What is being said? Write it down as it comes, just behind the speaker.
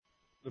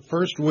The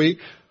first week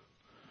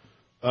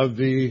of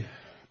the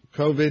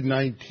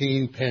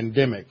COVID-19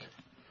 pandemic.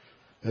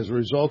 As a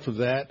result of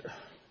that,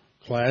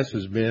 class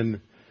has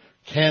been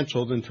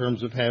canceled in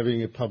terms of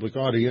having a public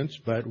audience,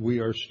 but we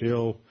are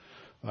still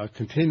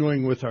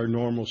continuing with our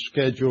normal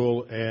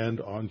schedule,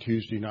 and on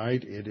Tuesday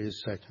night it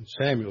is 2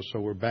 Samuel. So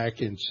we're back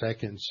in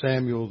 2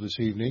 Samuel this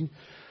evening.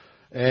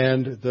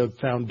 And the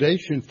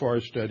foundation for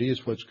our study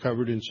is what's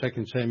covered in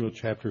 2 Samuel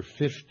chapter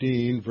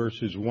 15,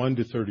 verses 1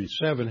 to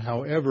 37.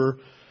 However,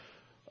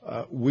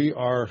 we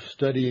are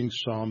studying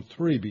Psalm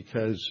 3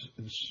 because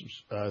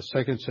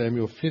 2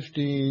 Samuel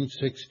 15,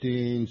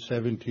 16,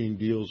 17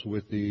 deals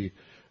with the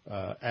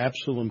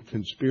Absalom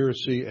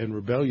conspiracy and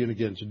rebellion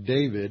against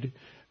David.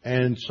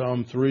 And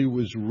Psalm 3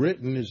 was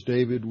written as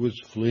David was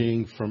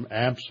fleeing from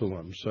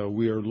Absalom. So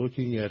we are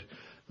looking at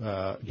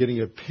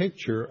getting a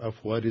picture of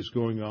what is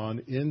going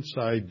on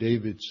inside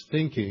David's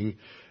thinking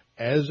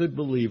as a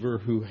believer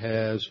who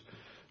has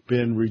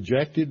been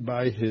rejected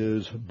by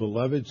his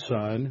beloved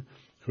son,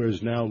 who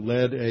has now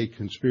led a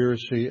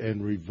conspiracy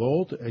and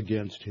revolt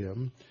against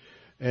him,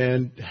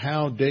 and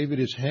how David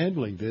is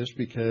handling this,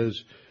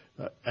 because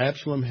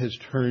Absalom has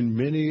turned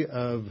many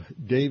of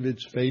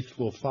David's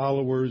faithful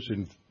followers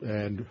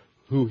and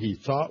who he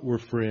thought were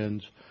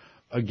friends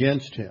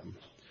against him.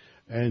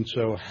 And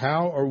so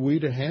how are we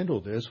to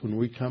handle this when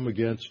we come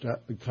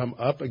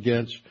up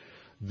against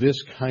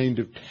this kind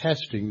of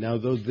testing? Now,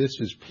 though this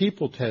is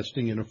people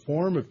testing in a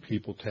form of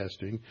people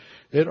testing,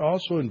 it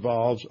also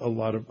involves a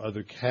lot of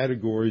other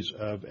categories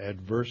of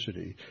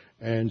adversity.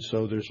 And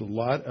so there's a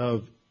lot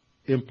of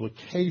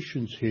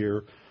implications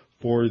here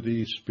for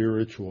the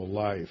spiritual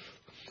life.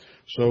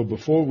 So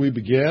before we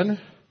begin,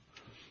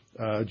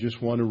 I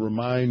just want to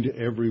remind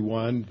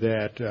everyone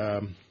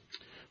that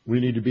we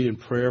need to be in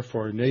prayer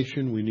for our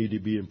nation. We need to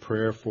be in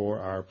prayer for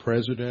our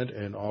president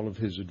and all of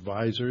his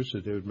advisors,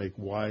 that they would make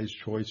wise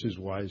choices,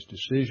 wise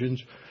decisions.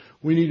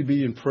 We need to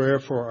be in prayer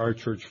for our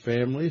church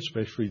family,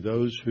 especially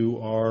those who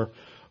are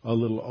a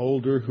little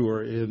older, who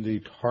are in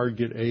the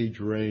target age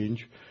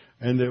range,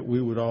 and that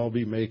we would all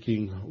be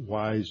making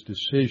wise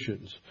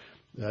decisions.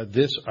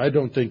 I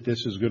don't think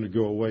this is going to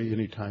go away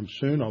anytime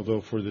soon, although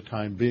for the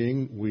time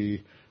being,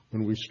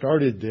 when we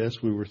started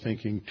this, we were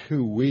thinking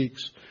 2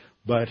 weeks.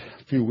 But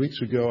a few weeks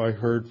ago, I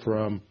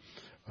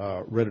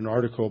read an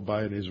article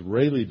by an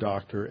Israeli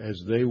doctor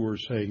as they were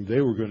saying they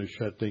were going to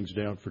shut things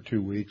down for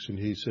 2 weeks. And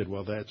he said,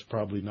 well, that's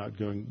probably not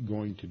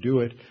going to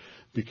do it,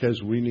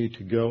 because we need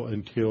to go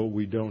until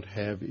we don't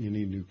have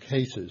any new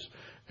cases.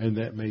 And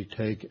that may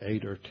take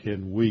 8 or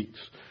 10 weeks.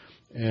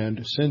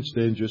 And since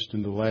then, just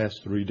in the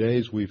last 3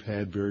 days, we've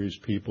had various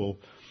people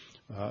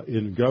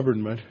in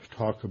government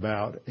talk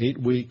about 8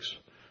 weeks,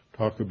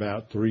 talk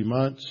about 3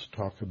 months,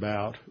 talk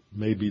about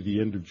maybe the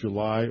end of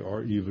July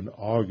or even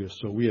August.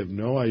 So we have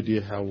no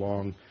idea how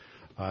long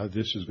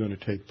this is going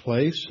to take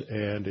place,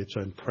 and it's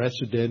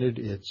unprecedented.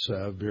 It's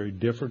very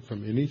different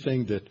from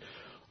anything that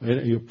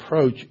any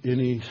approach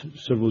any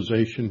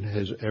civilization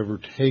has ever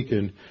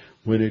taken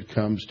when it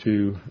comes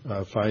to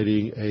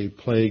fighting a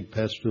plague,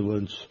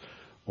 pestilence,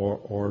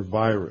 or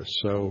virus.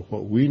 So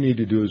what we need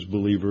to do as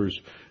believers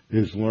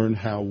is learn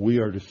how we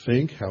are to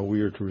think, how we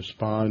are to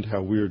respond,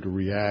 how we are to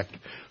react,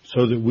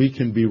 so that we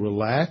can be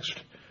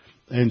relaxed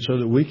and so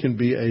that we can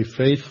be a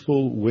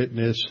faithful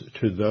witness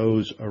to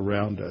those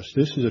around us.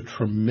 This is a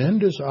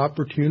tremendous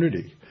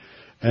opportunity,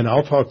 and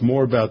I'll talk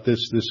more about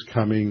this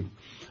coming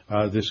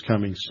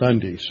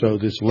Sunday. So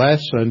this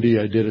last Sunday,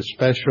 I did a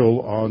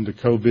special on the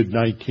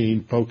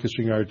COVID-19,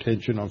 focusing our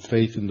attention on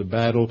faith in the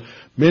battle.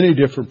 Many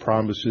different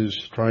promises,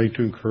 trying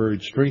to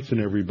encourage,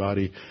 strengthen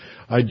everybody.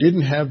 I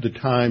didn't have the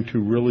time to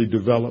really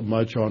develop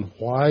much on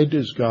why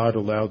does God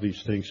allow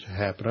these things to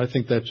happen. I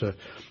think that's a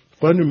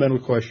fundamental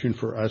question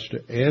for us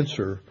to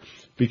answer,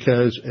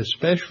 because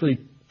especially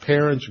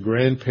parents,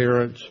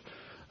 grandparents,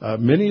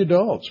 many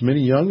adults,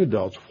 many young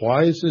adults,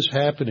 why is this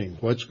happening?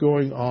 What's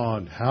going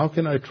on? How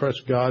can I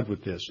trust God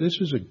with this? This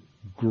is a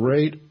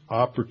great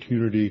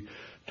opportunity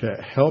to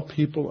help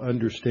people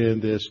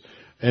understand this.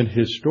 And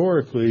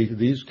historically,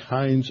 these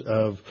kinds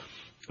of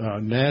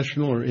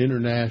national or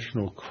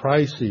international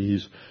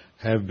crises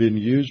have been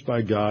used by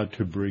God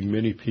to bring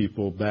many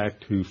people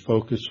back to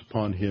focus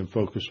upon Him,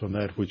 focus on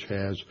that which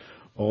has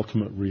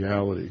ultimate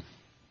reality.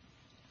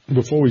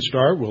 Before we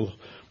start, we'll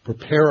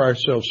prepare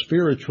ourselves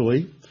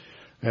spiritually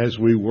as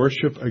we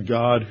worship a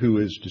God who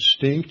is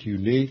distinct,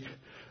 unique,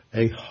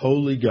 a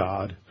holy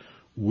God.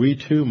 We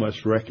too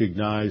must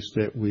recognize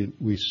that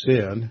we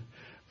sin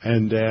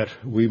and that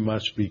we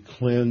must be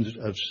cleansed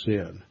of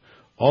sin.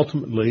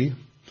 Ultimately,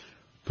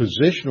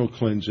 positional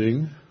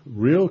cleansing,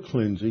 real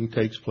cleansing,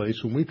 takes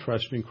place when we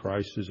trust in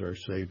Christ as our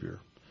Savior.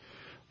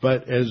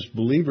 But as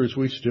believers,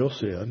 we still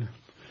sin.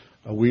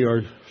 We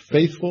are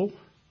faithful,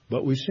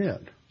 but we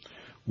sin.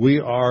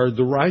 We are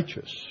the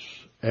righteous,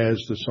 as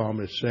the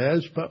psalmist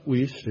says, but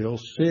we still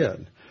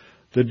sin.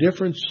 The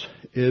difference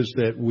is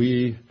that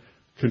we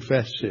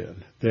confess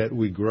sin, that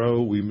we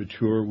grow, we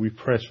mature, we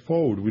press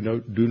forward. We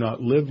do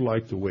not live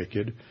like the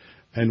wicked,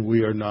 and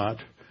we are not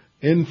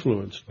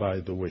influenced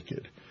by the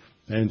wicked.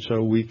 And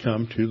so we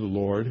come to the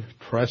Lord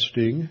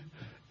trusting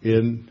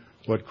in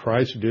what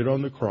Christ did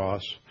on the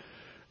cross,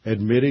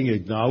 admitting,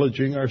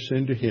 acknowledging our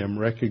sin to Him,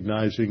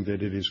 recognizing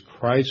that it is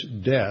Christ's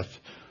death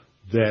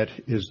that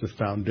is the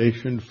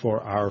foundation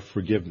for our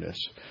forgiveness.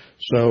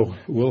 So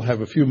we'll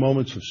have a few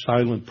moments of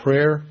silent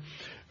prayer,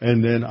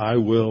 and then I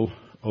will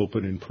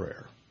open in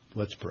prayer.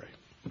 Let's pray.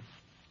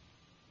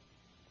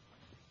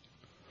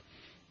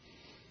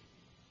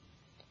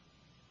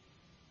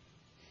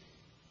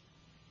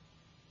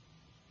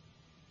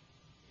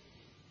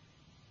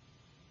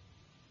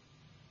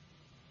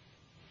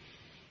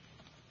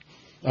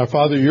 Our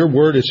Father, your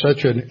word is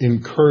such an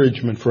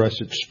encouragement for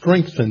us. It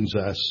strengthens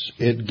us.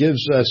 It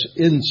gives us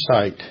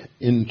insight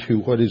into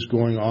what is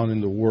going on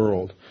in the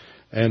world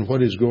and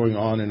what is going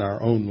on in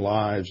our own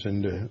lives,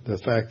 and the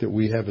fact that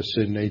we have a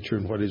sin nature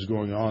and what is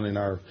going on in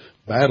our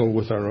battle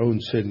with our own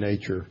sin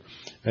nature.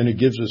 And it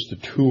gives us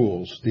the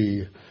tools,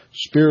 the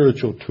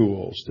spiritual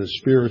tools, the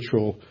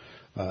spiritual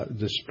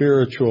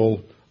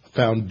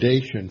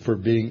foundation for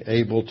being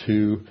able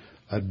to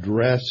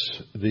address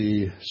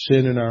the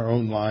sin in our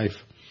own life,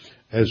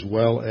 as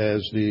well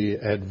as the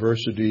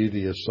adversity,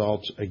 the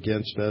assaults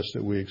against us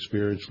that we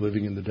experience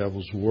living in the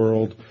devil's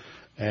world,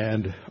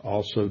 and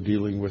also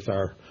dealing with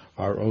our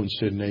own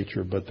sin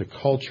nature. But the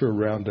culture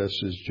around us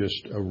is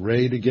just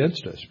arrayed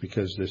against us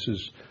because this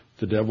is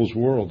the devil's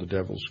world, the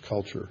devil's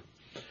culture.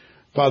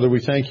 Father, we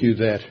thank you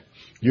that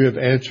you have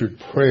answered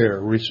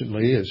prayer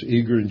recently as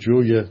Igor and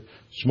Julia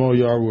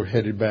Smolyar were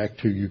headed back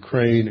to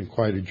Ukraine, and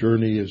quite a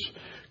journey as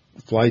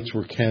flights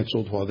were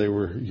canceled while they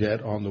were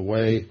yet on the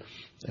way.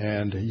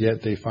 And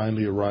yet they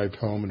finally arrived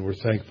home, and we're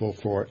thankful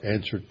for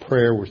answered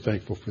prayer. We're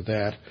thankful for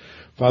that.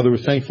 Father, we're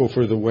thankful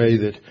for the way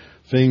that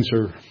things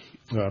are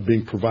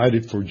being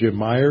provided for Jim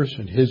Myers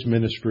and his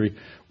ministry.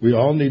 We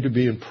all need to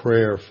be in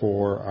prayer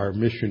for our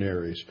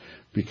missionaries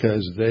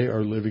because they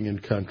are living in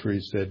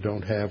countries that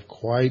don't have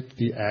quite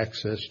the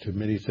access to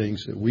many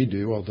things that we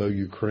do, although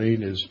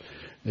Ukraine is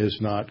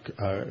not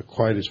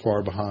quite as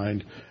far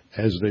behind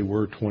as they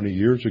were 20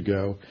 years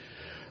ago.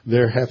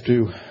 They have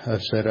to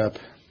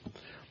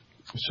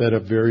set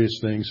up various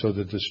things so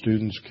that the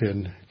students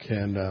can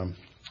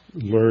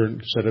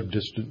learn, set up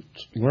distance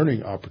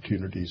learning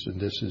opportunities. And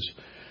this is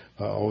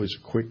always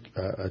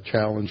a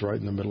challenge right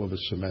in the middle of a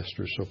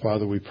semester. So,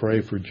 Father, we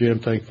pray for Jim,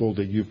 thankful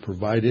that you've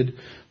provided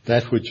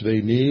that which they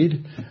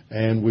need.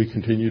 And we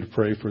continue to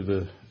pray for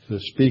the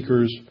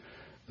speakers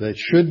that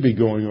should be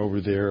going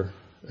over there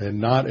and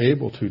not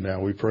able to now.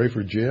 We pray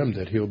for Jim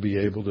that he'll be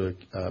able to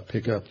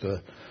pick up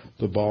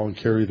the ball and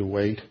carry the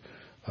weight.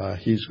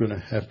 He's going to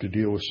have to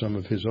deal with some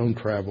of his own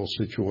travel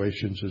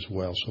situations as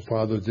well. So,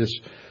 Father, this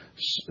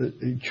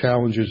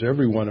challenges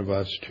every one of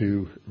us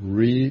to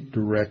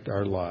redirect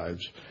our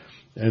lives.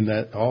 And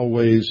that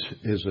always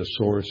is a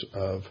source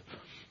of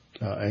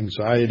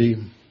anxiety,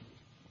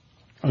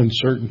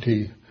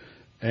 uncertainty.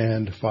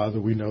 And,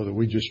 Father, we know that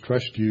we just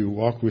trust you,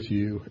 walk with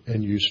you,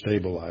 and you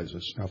stabilize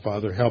us. Now,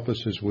 Father, help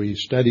us as we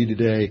study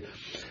today,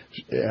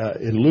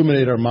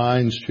 illuminate our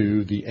minds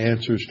to the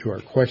answers to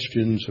our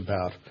questions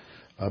about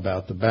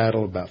the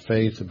battle, about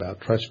faith, about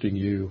trusting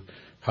you.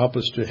 Help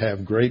us to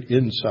have great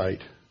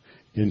insight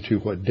into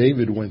what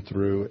David went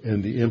through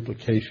and the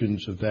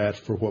implications of that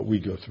for what we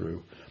go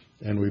through.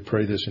 And we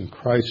pray this in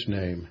Christ's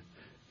name.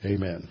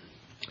 Amen.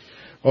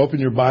 Open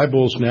your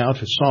Bibles now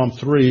to Psalm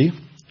 3.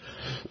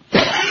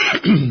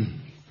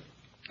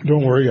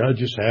 Don't worry, I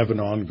just have an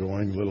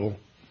ongoing little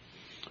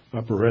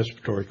upper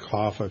respiratory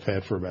cough I've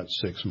had for about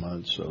 6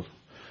 months, so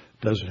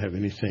it doesn't have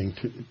anything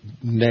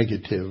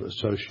negative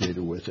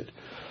associated with it.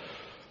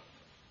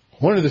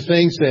 One of the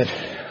things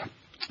that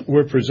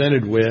we're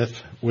presented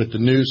with the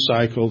news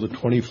cycle, the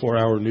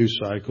 24-hour news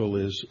cycle,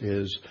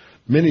 is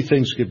many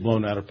things get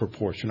blown out of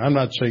proportion. I'm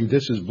not saying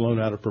this is blown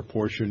out of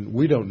proportion.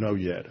 We don't know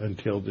yet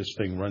until this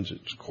thing runs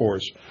its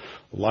course.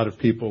 A lot of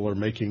people are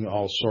making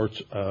all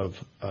sorts of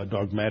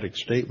dogmatic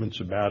statements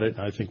about it,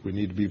 and I think we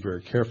need to be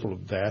very careful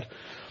of that.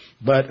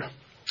 But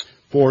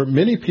for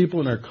many people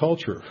in our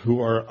culture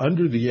who are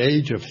under the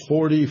age of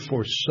 40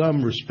 for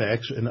some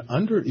respects and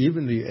under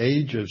even the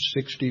age of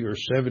 60 or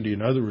 70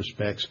 in other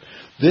respects,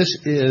 this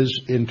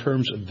is, in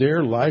terms of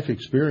their life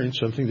experience,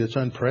 something that's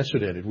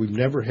unprecedented. We've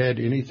never had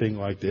anything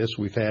like this.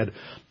 We've had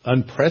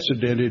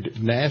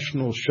unprecedented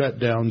national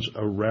shutdowns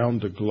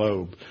around the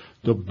globe.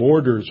 The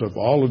borders of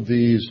all of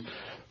these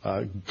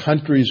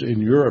countries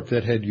in Europe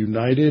that had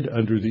united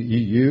under the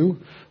EU,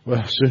 well,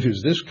 as soon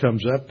as this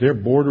comes up, their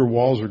border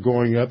walls are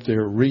going up.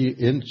 They're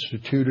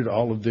reinstituted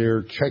all of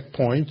their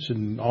checkpoints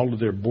and all of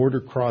their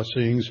border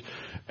crossings.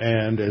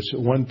 And as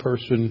one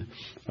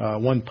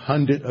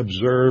pundit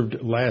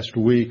observed last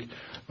week,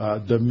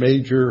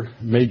 the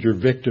major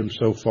victim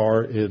so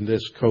far in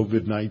this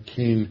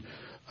COVID-19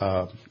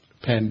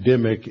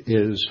 pandemic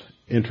is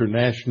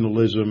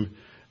internationalism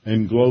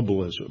and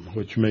globalism,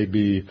 which may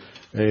be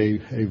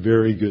a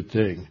very good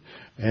thing.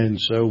 And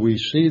so we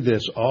see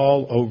this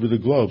all over the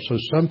globe. So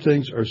some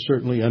things are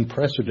certainly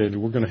unprecedented.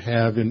 We're going to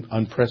have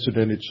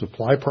unprecedented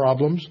supply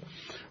problems.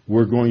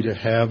 We're going to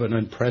have an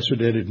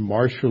unprecedented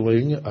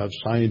marshaling of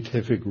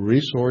scientific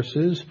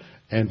resources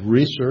and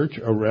research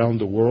around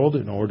the world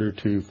in order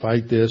to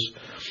fight this.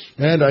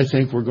 And I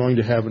think we're going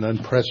to have an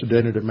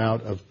unprecedented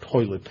amount of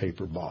toilet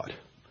paper bought.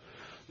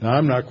 Now,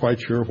 I'm not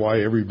quite sure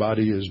why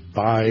everybody is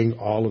buying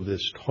all of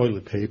this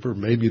toilet paper.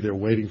 Maybe they're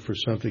waiting for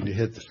something to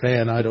hit the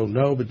fan. I don't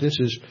know. But this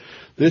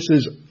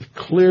is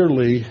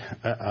clearly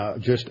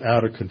just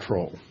out of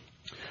control.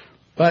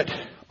 But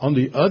on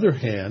the other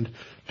hand,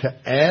 to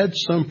add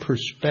some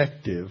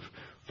perspective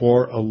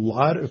for a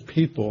lot of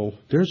people,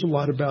 there's a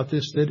lot about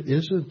this that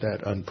isn't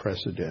that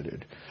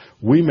unprecedented.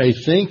 We may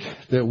think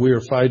that we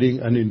are fighting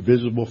an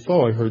invisible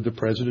foe. I heard the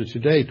president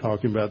today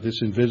talking about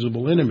this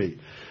invisible enemy.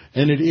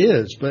 And it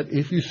is. But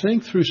if you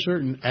think through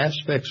certain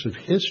aspects of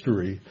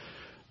history,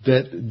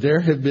 that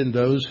there have been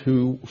those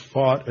who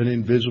fought an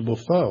invisible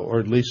foe, or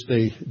at least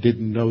they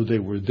didn't know they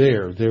were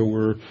there. There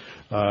were,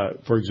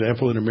 for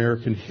example, in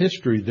American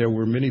history, there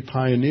were many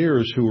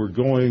pioneers who were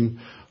going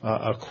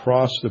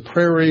across the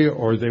prairie,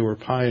 or they were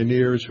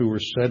pioneers who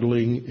were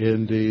settling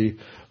in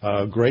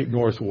the Great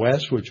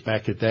Northwest, which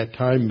back at that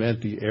time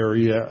meant the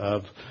area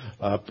of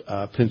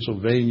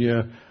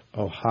Pennsylvania,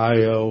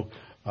 Ohio,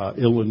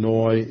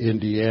 Illinois,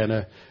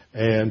 Indiana,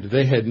 and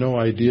they had no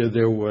idea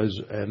there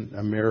was an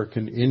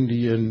American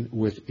Indian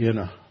within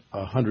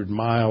 100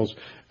 miles,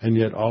 and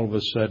yet all of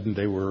a sudden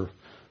they were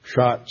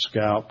shot,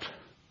 scalped,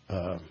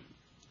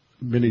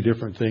 many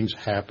different things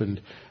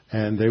happened,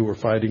 and they were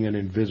fighting an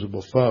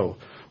invisible foe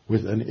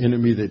with an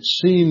enemy that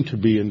seemed to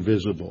be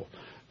invisible.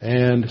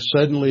 And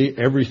suddenly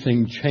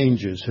everything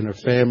changes, and a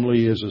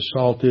family is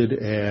assaulted,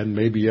 and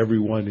maybe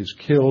everyone is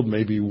killed,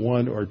 maybe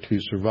one or two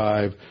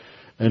survive,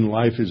 and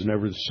life is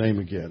never the same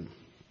again.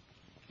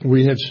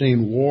 We have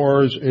seen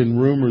wars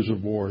and rumors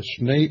of wars,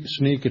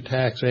 sneak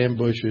attacks,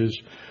 ambushes,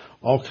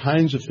 all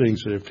kinds of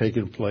things that have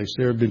taken place.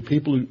 There have been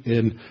people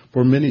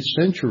for many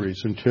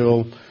centuries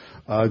until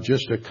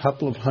just a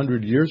couple of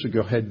hundred years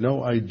ago had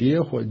no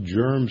idea what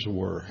germs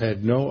were,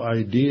 had no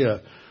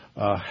idea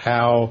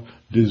how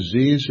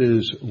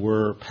diseases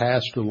were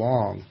passed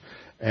along.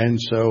 And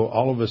so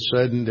all of a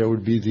sudden there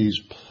would be these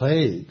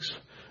plagues.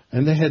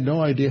 And they had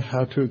no idea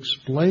how to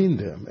explain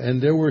them. And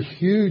there were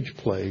huge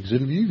plagues.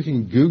 And you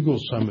can Google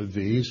some of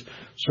these,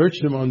 search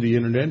them on the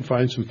internet, and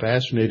find some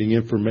fascinating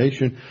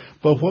information.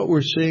 But what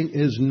we're seeing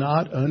is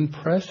not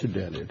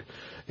unprecedented.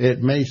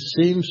 It may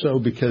seem so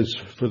because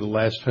for the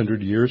last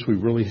 100 years we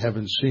really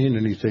haven't seen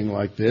anything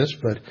like this.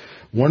 But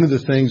one of the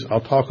things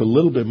I'll talk a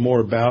little bit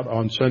more about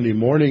on Sunday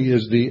morning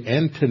is the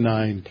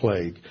Antonine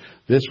Plague.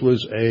 This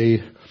was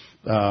a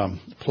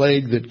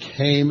plague that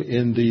came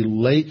in the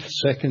late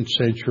 2nd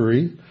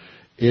century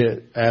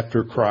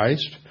after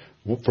Christ,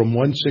 from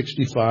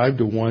 165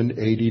 to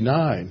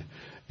 189.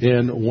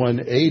 In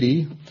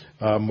 180,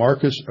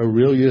 Marcus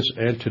Aurelius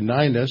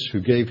Antoninus, who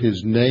gave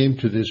his name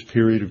to this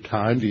period of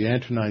time, the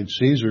Antonine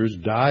Caesars,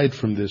 died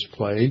from this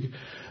plague.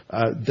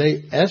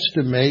 They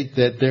estimate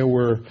that there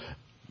were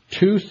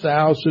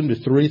 2,000 to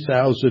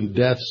 3,000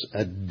 deaths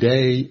a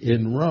day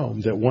in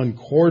Rome, that one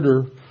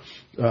quarter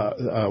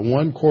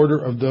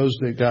of those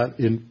that got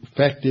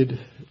infected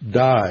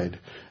died,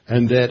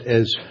 and that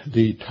as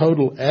the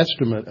total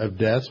estimate of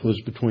deaths was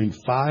between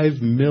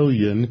 5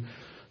 million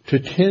to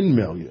 10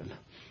 million.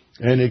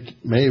 And it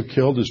may have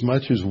killed as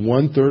much as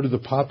 1/3 of the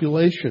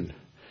population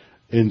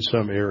in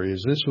some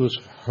areas. This was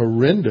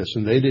horrendous,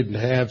 and they didn't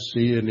have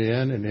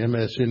CNN and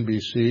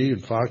MSNBC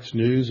and Fox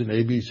News and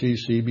ABC,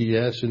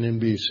 CBS, and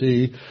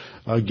NBC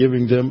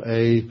giving them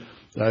a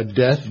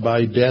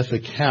death-by-death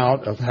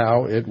account of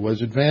how it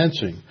was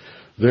advancing.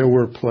 There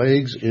were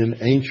plagues in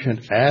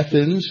ancient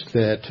Athens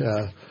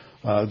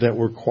that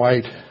were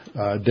quite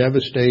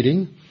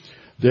devastating.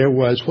 There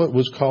was what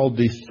was called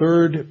the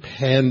third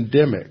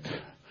pandemic.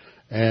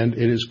 And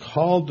it is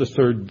called the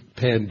third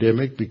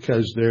pandemic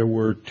because there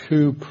were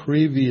 2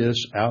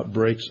 previous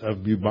outbreaks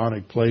of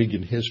bubonic plague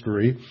in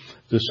history.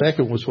 The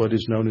second was what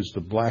is known as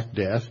the Black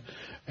Death.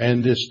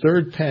 And this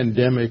third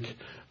pandemic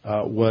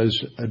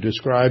was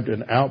described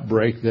an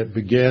outbreak that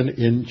began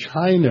in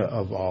China,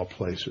 of all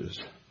places,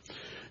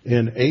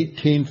 in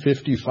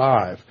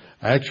 1855.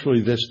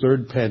 Actually, this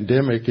third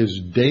pandemic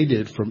is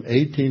dated from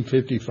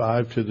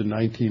 1855 to the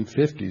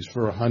 1950s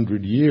for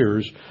 100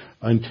 years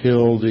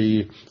until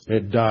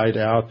it died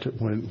out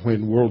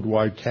when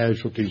worldwide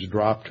casualties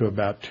dropped to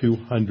about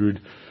 200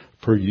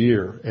 per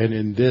year. And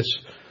in this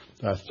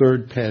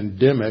third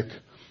pandemic,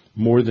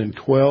 more than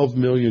 12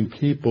 million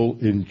people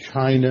in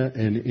China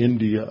and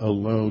India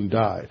alone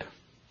died.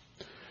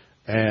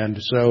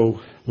 And so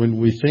when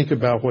we think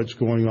about what's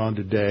going on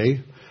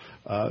today,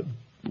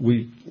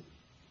 we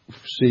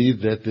see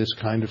that this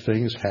kind of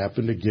thing has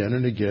happened again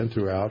and again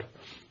throughout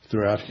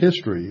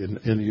history.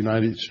 In the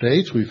United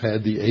States, we've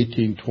had the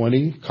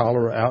 1820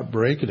 cholera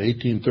outbreak and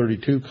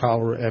 1832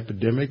 cholera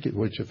epidemic,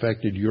 which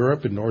affected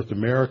Europe and North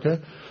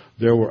America.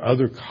 There were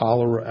other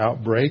cholera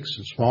outbreaks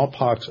and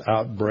smallpox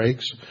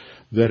outbreaks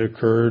that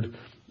occurred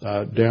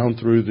down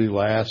through the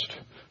last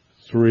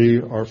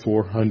 300 or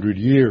 400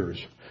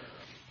 years.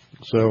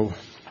 So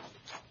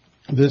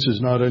This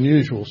is not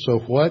unusual. So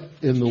what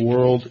in the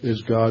world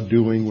is God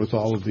doing with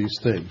all of these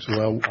things?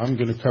 Well, I'm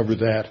going to cover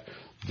that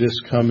this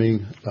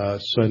coming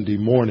Sunday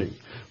morning.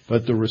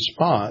 But the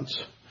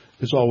response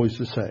is always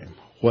the same.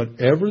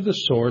 Whatever the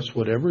source,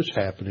 whatever is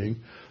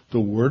happening, the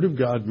Word of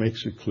God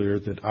makes it clear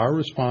that our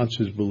response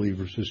as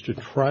believers is to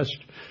trust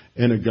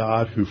in a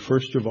God who,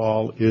 first of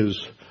all, is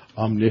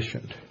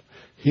omniscient.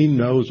 He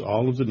knows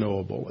all of the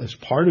knowable. As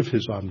part of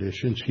His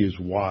omniscience, He is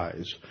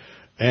wise.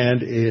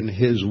 And in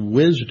His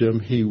wisdom,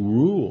 He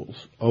rules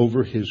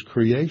over His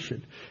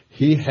creation.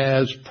 He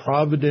has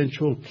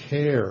providential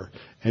care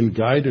and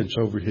guidance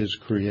over His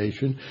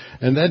creation.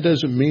 And that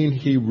doesn't mean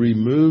He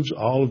removes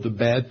all of the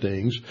bad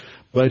things,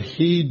 but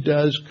He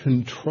does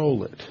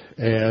control it.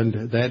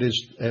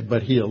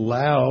 But He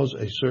allows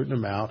a certain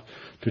amount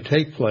to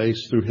take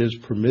place through His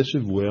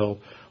permissive will,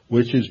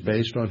 which is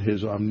based on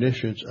His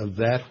omniscience of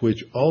that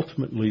which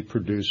ultimately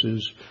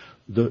produces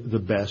the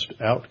best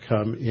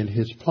outcome in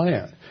His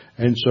plan.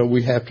 And so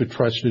we have to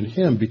trust in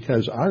Him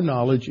because our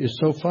knowledge is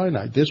so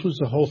finite. This was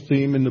the whole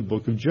theme in the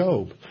book of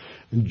Job.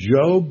 And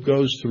Job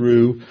goes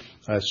through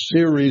a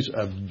series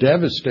of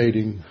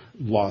devastating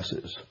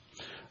losses.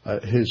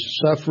 His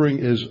suffering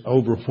is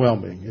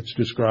overwhelming. It's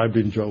described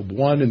in Job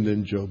 1 and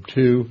then Job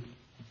 2.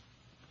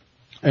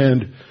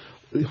 And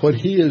what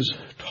he is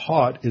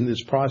taught in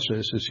this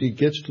process is he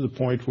gets to the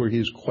point where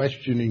he's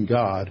questioning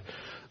God.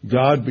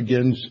 God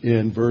begins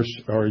in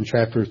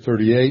chapter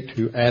 38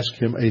 to ask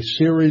him a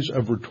series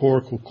of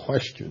rhetorical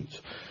questions.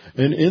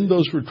 And in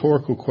those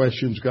rhetorical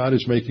questions, God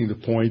is making the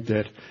point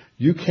that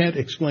you can't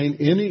explain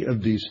any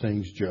of these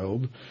things,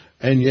 Job,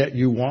 and yet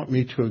you want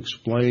me to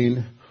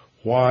explain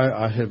why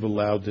I have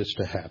allowed this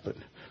to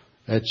happen.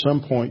 At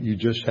some point, you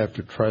just have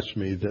to trust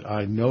me that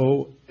I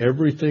know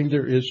everything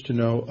there is to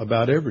know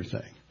about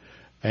everything.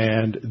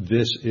 And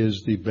this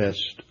is the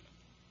best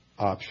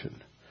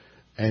option.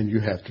 And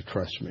you have to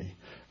trust me.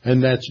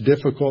 And that's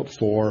difficult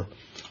for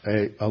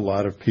a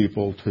lot of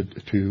people to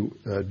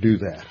do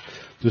that.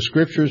 The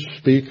Scriptures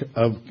speak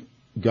of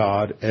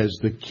God as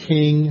the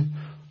King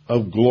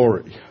of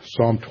glory.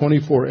 Psalm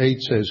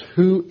 24:8 says,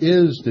 "Who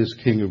is this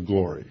King of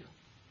glory?"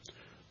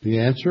 The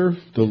answer,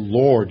 the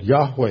Lord,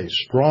 Yahweh,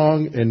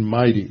 strong and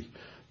mighty.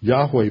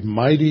 Yahweh,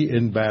 mighty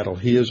in battle.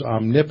 He is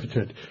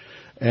omnipotent.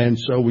 And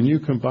so when you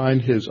combine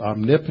His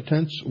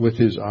omnipotence with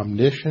His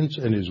omniscience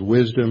and His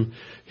wisdom,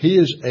 He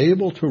is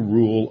able to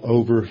rule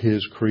over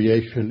His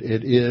creation.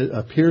 It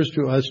appears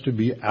to us to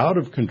be out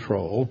of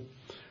control,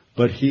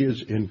 but He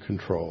is in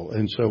control.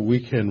 And so we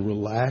can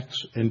relax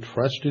and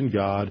trust in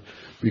God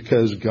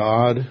because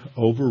God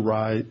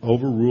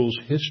overrules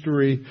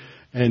history,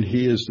 and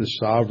He is the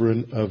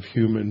sovereign of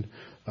human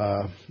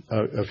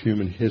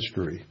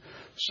history.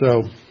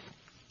 So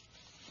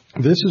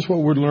this is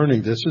what we're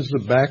learning. This is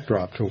the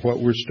backdrop to what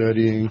we're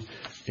studying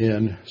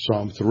in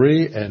Psalm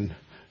 3. And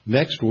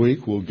next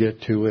week we'll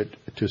get to it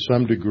to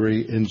some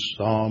degree in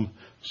Psalm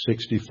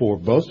 64.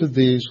 Both of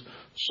these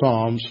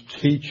Psalms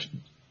teach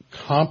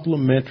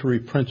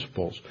complementary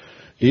principles.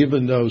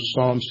 Even though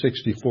Psalm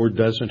 64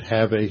 doesn't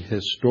have a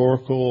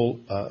historical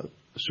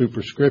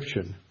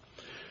superscription,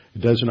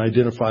 it doesn't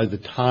identify the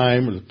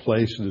time or the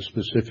place of the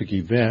specific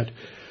event,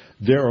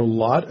 there are a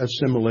lot of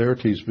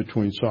similarities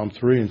between Psalm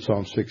 3 and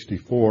Psalm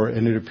 64,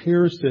 and it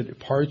appears that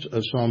parts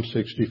of Psalm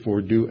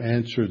 64 do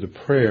answer the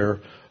prayer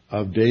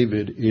of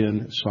David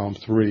in Psalm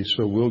 3.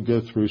 So we'll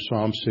go through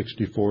Psalm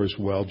 64 as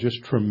well.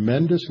 Just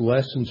tremendous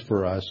lessons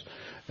for us,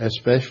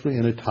 especially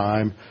in a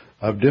time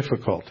of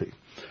difficulty.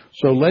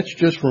 So let's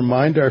just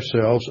remind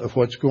ourselves of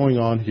what's going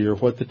on here,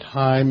 what the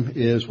time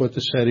is, what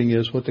the setting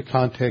is, what the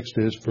context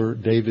is for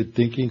David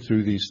thinking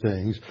through these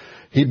things.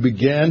 He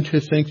began to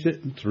think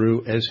it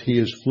through as he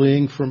is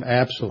fleeing from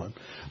Absalom.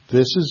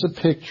 This is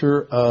a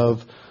picture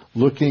of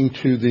looking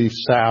to the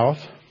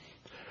south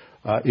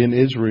in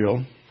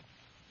Israel.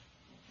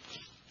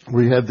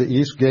 We have the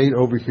east gate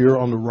over here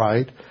on the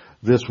right.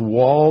 This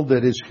wall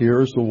that is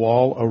here is the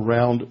wall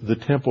around the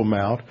Temple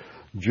Mount.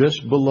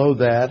 Just below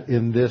that,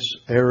 in this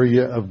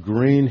area of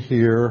green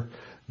here,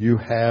 you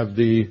have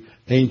the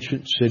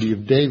ancient city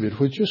of David,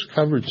 which just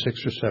covered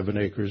 6 or 7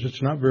 acres.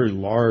 It's not very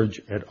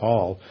large at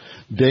all.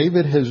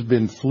 David has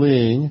been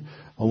fleeing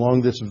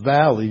along this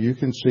valley. You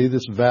can see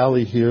this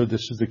valley here.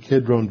 This is the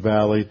Kidron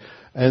Valley.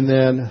 And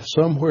then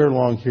somewhere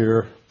along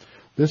here,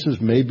 this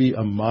is maybe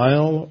a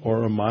mile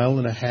or a mile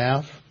and a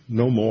half,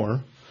 no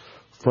more,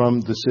 from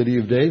the city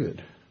of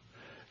David.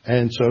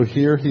 And so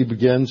here he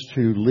begins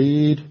to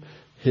lead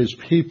his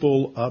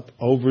people up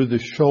over the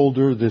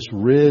shoulder. This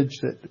ridge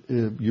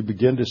that you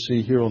begin to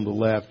see here on the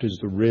left is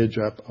the ridge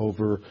up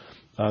over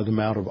the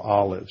Mount of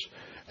Olives.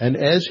 And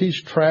as he's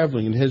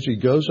traveling and as he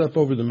goes up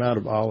over the Mount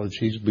of Olives,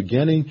 he's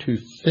beginning to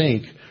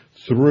think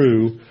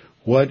through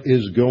what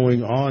is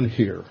going on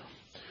here.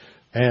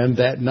 And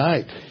that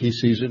night he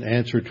sees an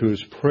answer to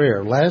his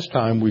prayer. Last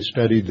time we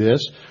studied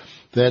this,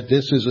 that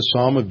this is a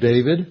Psalm of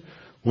David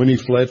when he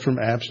fled from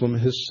Absalom,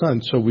 his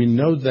son. So we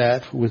know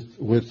that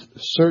with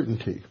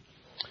certainty.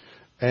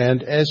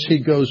 And as he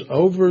goes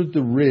over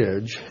the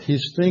ridge,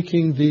 he's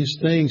thinking these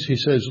things. He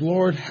says,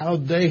 Lord, how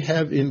they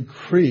have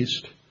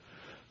increased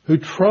who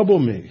trouble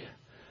me.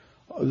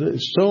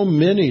 So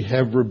many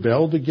have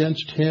rebelled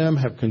against him,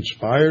 have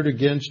conspired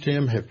against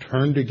him, have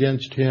turned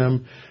against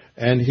him.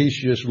 And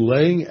he's just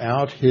laying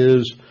out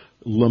his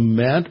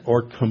lament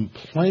or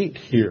complaint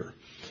here.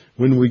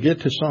 When we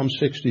get to Psalm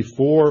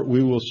 64,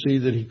 we will see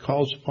that he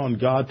calls upon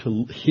God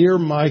to hear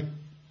my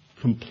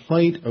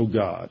complaint, O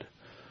God.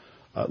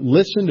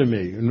 Listen to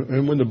me.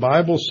 And when the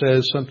Bible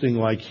says something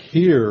like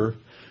hear,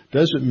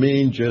 doesn't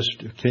mean just,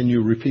 can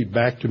you repeat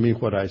back to me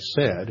what I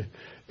said?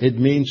 It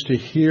means to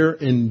hear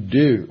and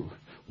do.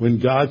 When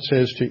God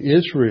says to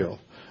Israel,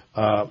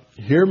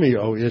 hear me,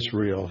 O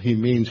Israel, he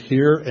means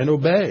hear and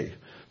obey.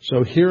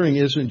 So hearing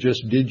isn't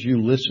just, did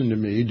you listen to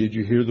me? Did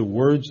you hear the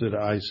words that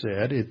I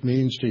said? It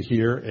means to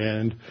hear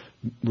and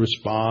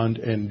respond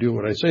and do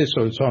what I say.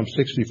 So in Psalm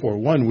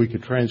 64:1, we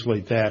could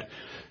translate that,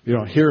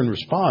 hear and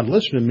respond,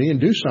 listen to me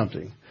and do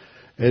something,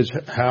 is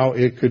how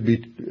it could be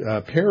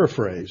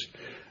paraphrased.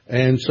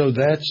 And so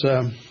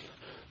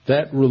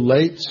that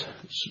relates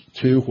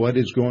to what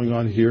is going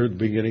on here at the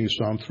beginning of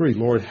Psalm 3.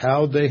 Lord,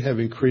 how they have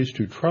increased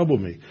who trouble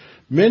me.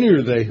 Many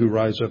are they who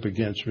rise up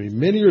against me.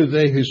 Many are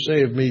they who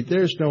say of me,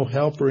 there's no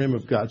help for him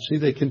of God. See,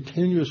 they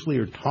continuously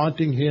are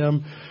taunting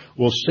him.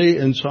 We'll see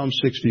in Psalm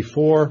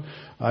 64,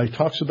 he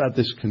talks about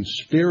this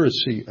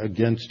conspiracy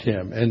against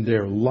him. And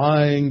they're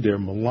lying, they're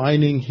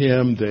maligning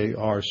him, they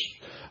are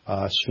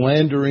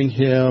slandering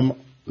him,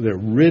 they're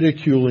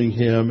ridiculing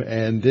him.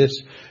 And this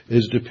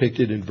is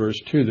depicted in verse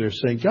 2. They're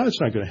saying, God's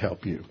not going to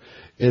help you.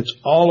 It's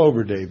all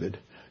over, David.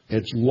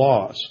 It's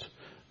lost.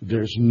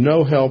 There's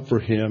no help for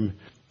him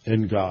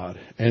in God.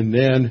 And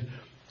then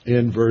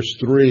in verse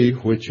 3,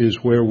 which is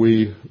where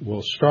we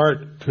will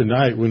start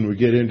tonight when we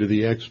get into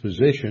the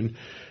exposition,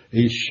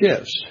 he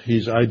shifts.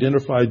 He's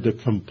identified the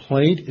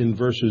complaint in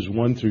verses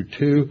 1 through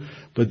 2,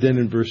 but then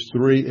in verse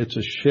 3, it's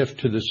a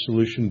shift to the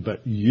solution.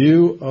 But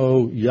you,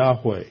 O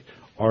Yahweh,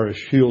 are a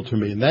shield to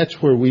me. And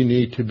that's where we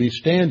need to be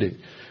standing.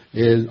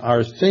 In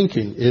our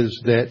thinking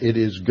is that it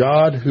is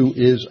God who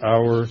is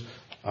our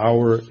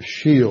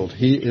shield.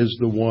 He is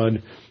the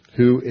one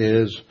who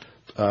is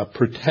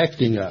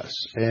protecting us.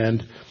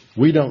 And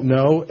we don't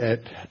know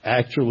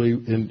actually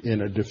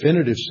in a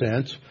definitive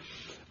sense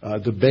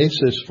the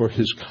basis for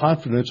his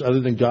confidence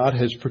other than God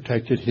has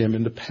protected him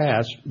in the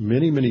past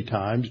many, many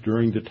times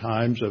during the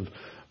times of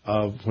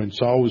when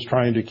Saul was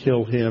trying to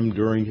kill him,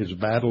 during his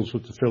battles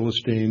with the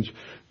Philistines.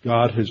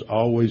 God has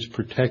always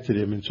protected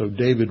him. And so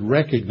David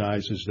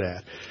recognizes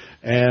that.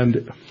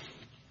 And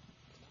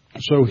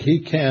so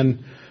he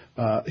can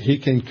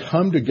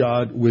come to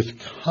God with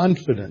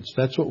confidence.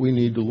 That's what we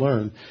need to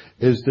learn,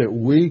 is that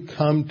we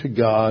come to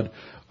God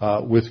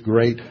with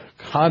great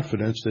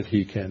confidence that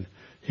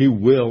He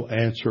will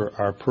answer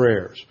our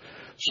prayers.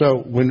 So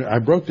when I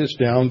broke this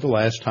down the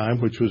last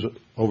time, which was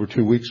over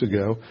 2 weeks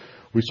ago,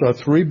 we saw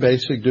 3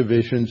 basic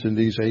divisions in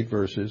these 8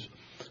 verses.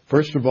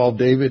 First of all,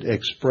 David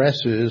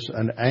expresses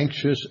an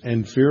anxious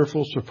and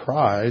fearful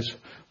surprise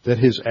that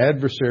his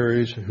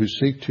adversaries who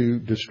seek to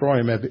destroy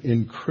him have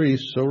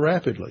increased so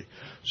rapidly.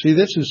 See,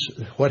 this is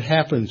what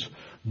happens.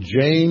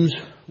 James,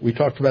 we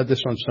talked about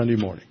this on Sunday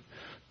morning.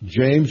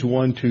 James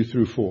 1, 2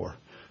 through 4.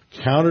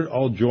 Count it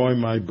all joy,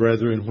 my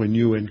brethren, when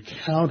you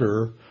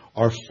encounter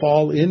or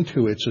fall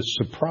into it's a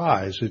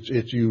surprise.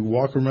 It's you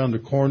walk around the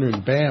corner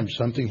and bam,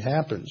 something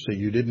happens that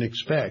you didn't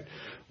expect.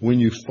 When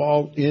you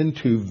fall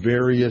into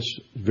various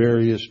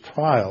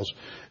trials,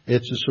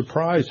 it's a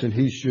surprise and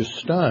he's just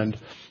stunned.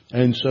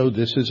 And so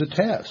this is a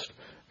test.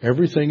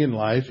 Everything in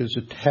life is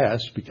a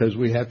test because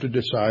we have to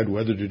decide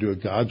whether to do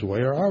it God's way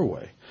or our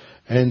way.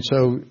 And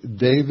so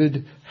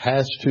David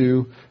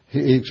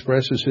he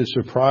expresses his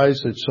surprise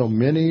that so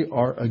many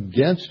are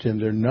against him.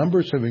 Their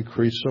numbers have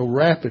increased so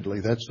rapidly.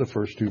 That's the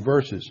first 2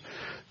 verses.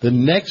 The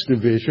next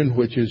division,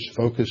 which is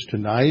focused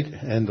tonight,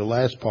 and the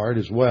last part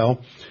as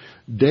well,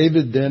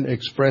 David then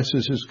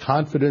expresses his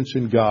confidence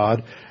in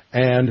God,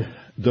 and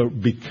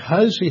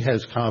because he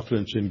has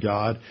confidence in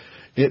God,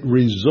 it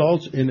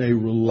results in a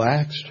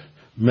relaxed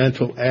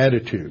mental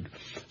attitude.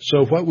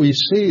 So what we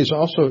see is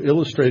also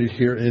illustrated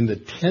here in the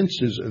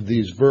tenses of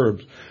these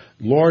verbs.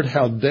 Lord,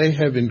 how they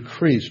have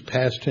increased,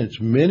 past tense.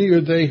 Many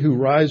are they who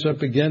rise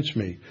up against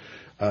me.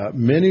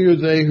 Many are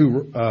they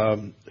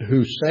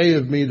who say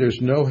of me, there's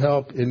no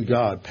help in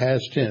God,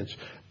 past tense.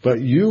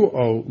 But you,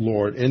 O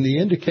Lord, and the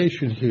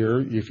indication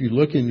here, if you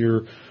look in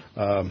your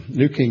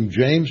New King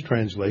James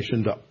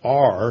translation, the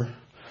R,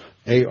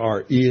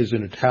 A-R-E is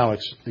in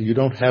italics. You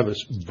don't have a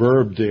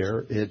verb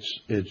there.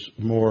 It's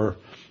more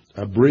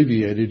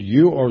abbreviated.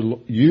 You,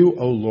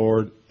 O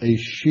Lord, a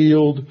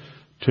shield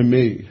to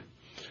me,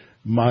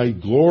 my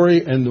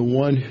glory and the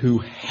one who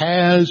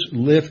has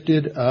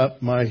lifted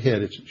up my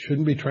head. It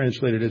shouldn't be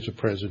translated as a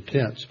present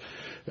tense.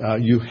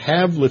 You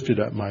have lifted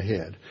up my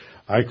head.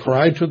 I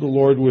cried to the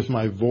Lord with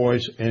my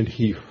voice, and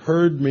he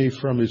heard me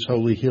from his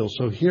holy hill.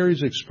 So here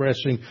he's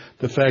expressing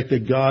the fact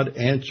that God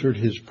answered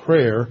his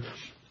prayer,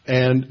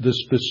 And the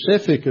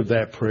specific of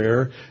that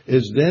prayer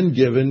is then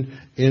given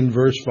in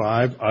verse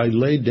 5, I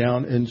laid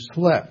down and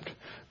slept.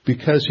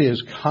 Because he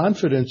has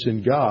confidence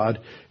in God,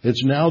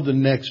 it's now the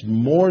next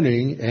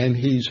morning and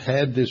he's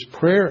had this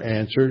prayer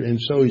answered, and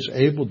so he's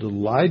able to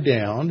lie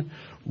down,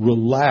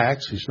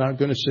 relax. He's not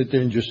going to sit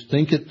there and just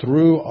think it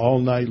through all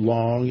night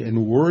long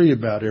and worry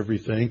about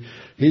everything.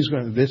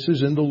 This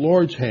is in the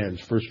Lord's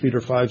hands. 1 Peter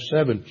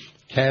 5:7,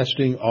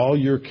 casting all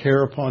your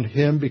care upon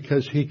him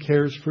because he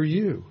cares for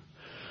you.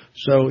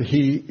 So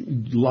he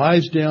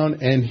lies down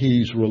and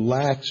he's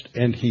relaxed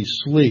and he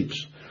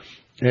sleeps.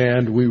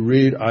 And we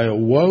read, I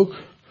awoke,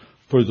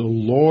 for the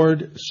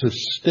Lord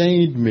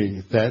sustained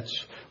me.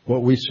 That's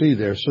what we see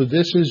there. So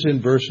this is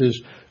in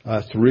verses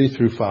 3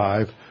 through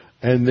 5.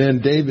 And then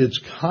David's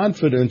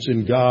confidence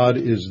in God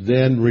is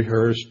then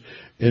rehearsed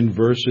in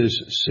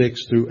verses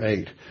 6 through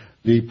 8.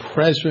 The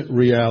present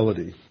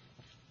reality.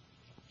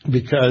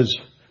 Because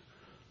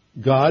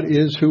God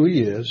is who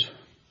he is.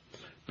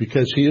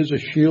 Because he is a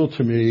shield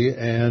to me,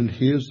 and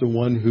he is the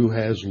one who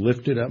has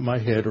lifted up my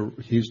head, or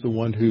he's the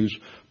one who's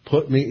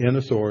put me in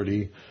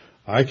authority.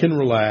 I can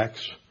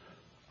relax.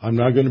 I'm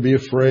not going to be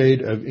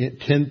afraid of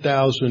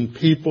 10,000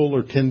 people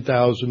or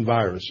 10,000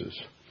 viruses.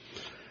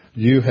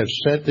 You have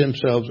set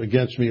themselves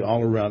against me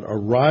all around.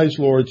 Arise,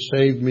 Lord,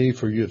 save me,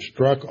 for you have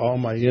struck all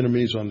my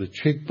enemies on the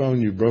cheekbone.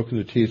 You've broken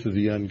the teeth of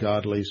the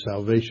ungodly.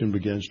 Salvation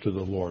begins to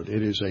the Lord.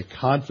 It is a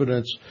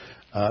confidence,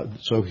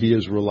 so he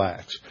is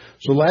relaxed.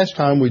 So last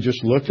time we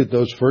just looked at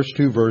those first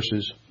two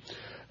verses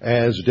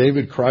as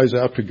David cries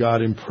out to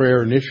God in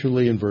prayer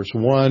initially in verse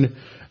 1,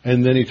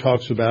 and then he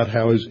talks about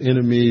how his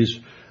enemies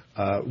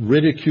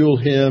ridicule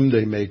him,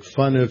 they make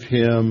fun of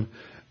him,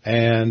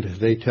 and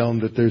they tell him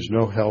that there's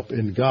no help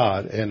in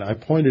God. And I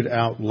pointed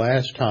out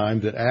last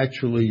time that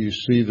actually you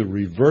see the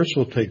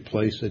reversal take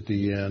place at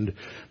the end,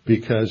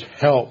 because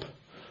help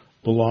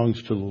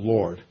belongs to the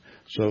Lord.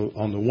 So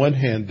on the one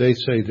hand, they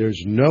say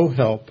there's no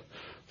help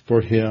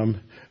for him,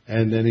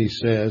 and then he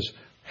says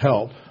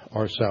help,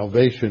 our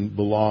salvation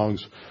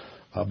belongs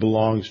to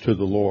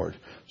the Lord.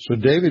 So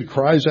David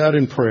cries out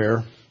in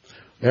prayer.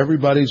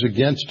 Everybody's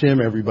against him.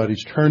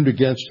 Everybody's turned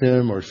against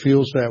him or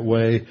feels that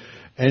way.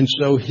 And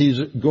so he's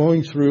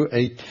going through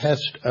a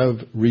test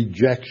of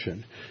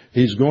rejection.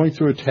 He's going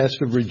through a test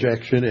of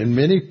rejection, and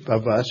many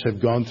of us have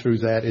gone through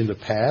that in the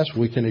past.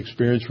 We can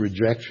experience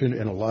rejection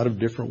in a lot of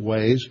different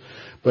ways.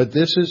 But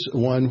this is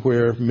one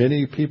where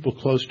many people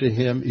close to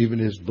him, even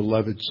his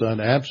beloved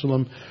son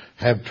Absalom,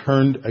 have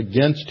turned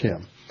against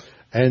him.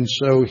 And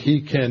so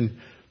he can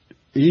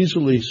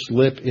easily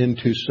slip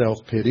into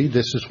self-pity.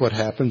 This is what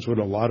happens when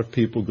a lot of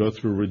people go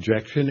through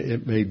rejection.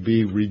 It may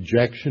be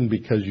rejection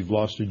because you've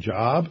lost a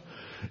job.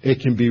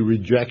 It can be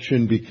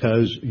rejection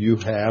because you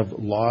have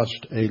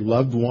lost a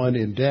loved one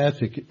in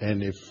death,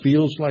 and it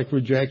feels like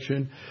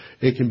rejection.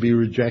 It can be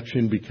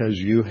rejection because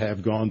you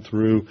have gone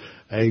through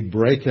a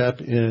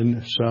breakup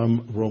in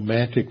some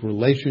romantic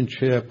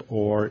relationship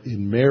or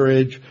in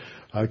marriage.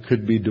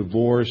 Could be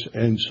divorce.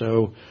 And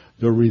so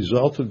the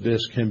result of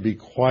this can be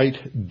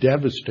quite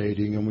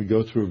devastating, and we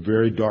go through a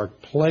very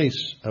dark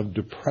place of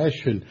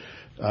depression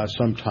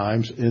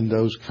sometimes in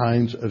those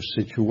kinds of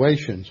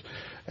situations.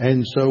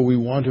 And so we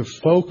want to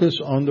focus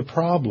on the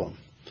problem,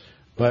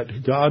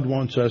 but God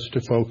wants us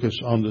to focus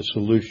on the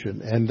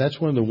solution. And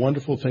that's one of the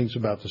wonderful things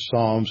about the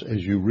Psalms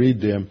as you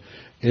read them,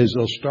 is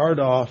they'll start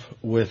off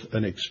with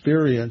an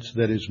experience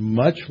that is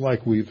much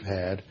like we've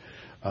had,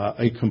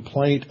 a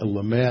complaint, a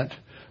lament.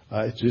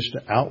 It's just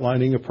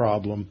outlining a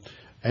problem.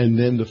 And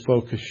then the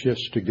focus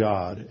shifts to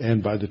God.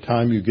 And by the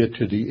time you get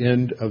to the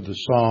end of the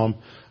psalm,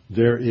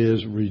 there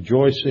is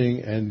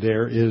rejoicing, and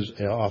there is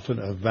often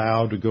a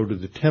vow to go to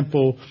the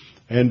temple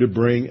and to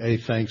bring a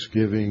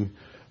Thanksgiving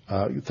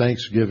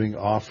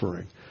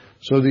offering.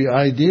 So the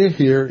idea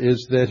here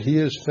is that he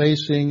is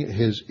facing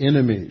his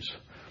enemies,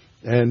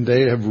 and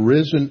they have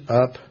risen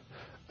up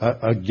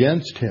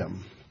against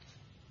him.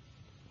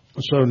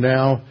 So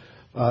now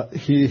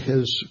he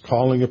is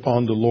calling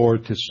upon the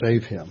Lord to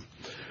save him.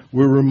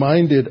 We're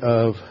reminded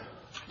of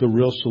the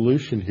real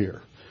solution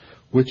here,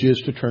 which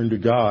is to turn to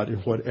God in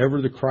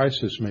whatever the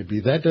crisis may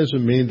be. That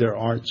doesn't mean there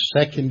aren't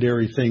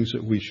secondary things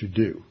that we should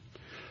do.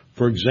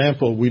 For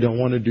example, we don't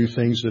want to do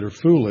things that are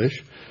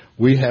foolish.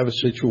 We have a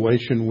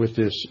situation with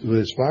this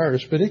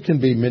virus, but it can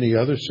be many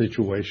other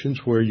situations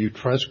where you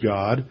trust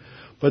God,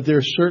 but there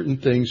are certain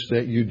things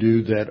that you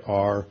do that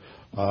are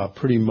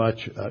pretty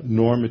much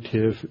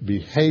normative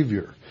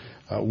behavior.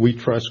 We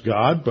trust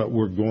God, but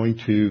we're going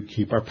to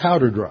keep our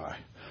powder dry.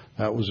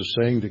 That was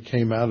a saying that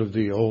came out of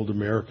the old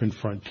American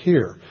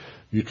frontier.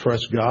 You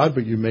trust God,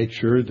 but you make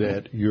sure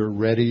that you're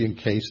ready in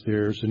case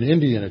there's an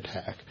Indian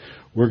attack.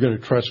 We're going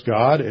to trust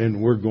God,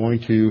 and we're going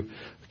to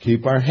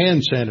keep our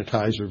hand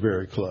sanitizer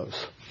very close.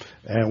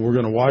 And we're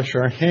going to wash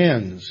our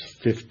hands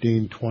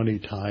 15, 20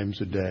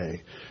 times a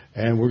day.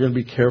 And we're going to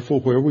be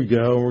careful where we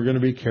go. We're going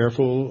to be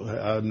careful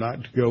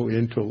not to go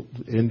into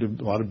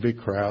a lot of big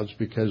crowds,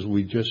 because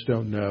we just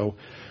don't know.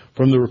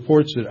 From the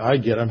reports that I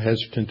get, I'm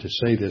hesitant to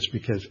say this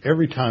because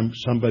every time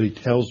somebody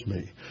tells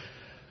me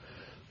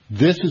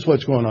This is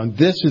what's going on.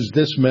 This is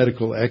this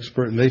medical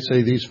expert, and they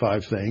say these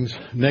 5 things.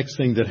 Next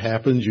thing that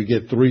happens, you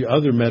get 3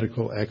 other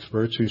medical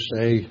experts who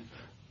say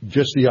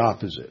just the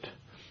opposite.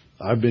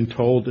 I've been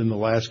told in the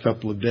last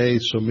couple of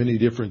days so many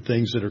different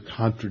things that are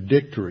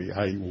contradictory.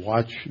 I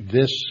watch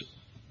this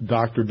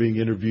doctor being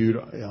interviewed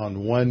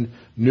on one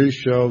news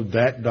show,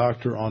 that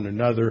doctor on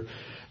another,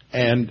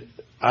 and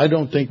I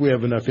don't think we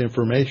have enough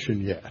information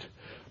yet.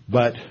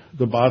 But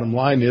the bottom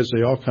line is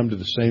they all come to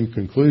the same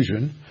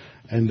conclusion,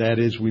 and that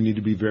is we need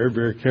to be very,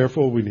 very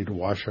careful. We need to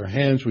wash our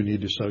hands. We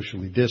need to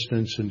socially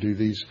distance and do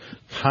these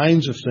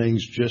kinds of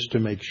things just to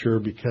make sure,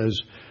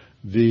 because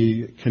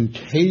the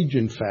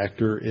contagion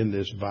factor in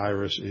this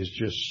virus is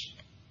just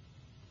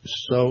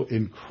so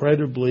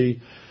incredibly,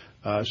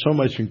 so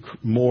much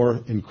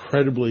more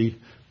incredibly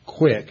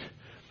quick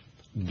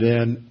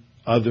than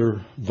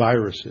other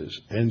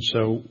viruses. And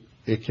so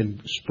it can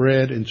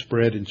spread and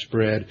spread and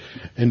spread.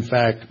 In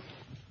fact,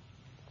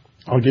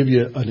 I'll give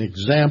you an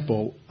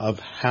example of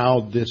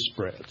how this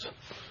spreads,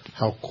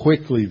 how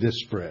quickly this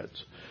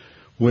spreads.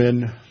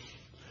 When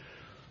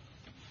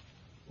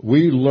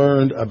we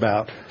learned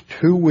about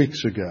 2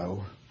 weeks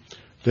ago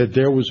that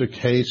there was a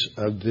case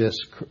of this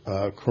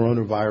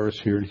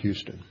coronavirus here in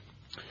Houston.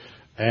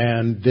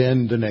 And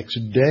then the next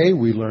day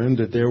we learned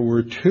that there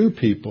were 2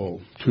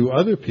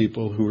 other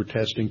people who were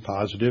testing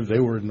positive.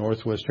 They were in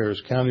Northwest Harris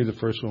County. The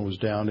first one was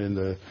down in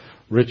the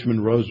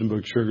Richmond,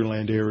 Rosenberg, Sugar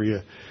Land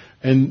area.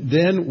 And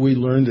then we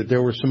learned that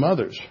there were some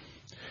others.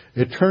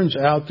 It turns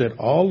out that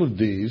all of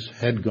these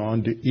had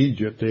gone to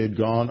Egypt. They had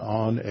gone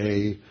on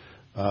a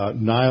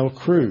Nile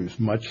cruise,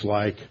 much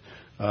like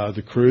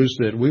the cruise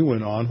that we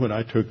went on when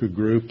I took a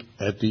group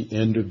at the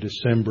end of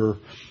December,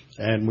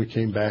 and we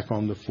came back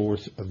on the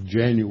 4th of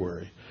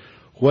January.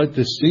 What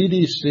the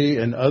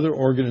CDC and other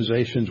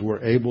organizations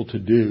were able to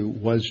do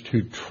was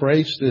to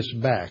trace this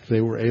back.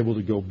 They were able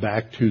to go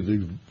back to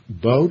the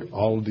boat.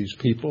 All of these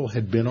people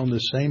had been on the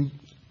same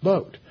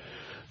boat.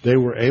 They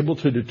were able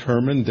to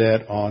determine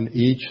that on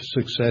each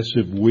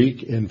successive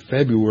week in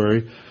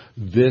February,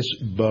 this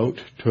boat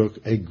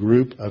took a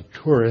group of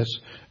tourists,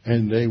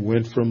 and they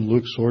went from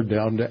Luxor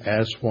down to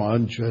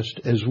Aswan just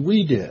as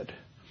we did.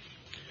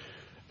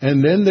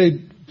 And then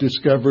they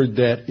discovered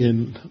that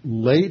in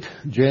late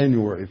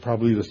January,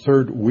 probably the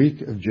 3rd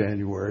week of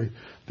January,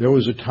 there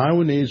was a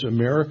Taiwanese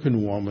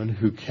American woman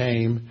who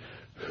came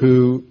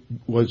who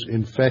was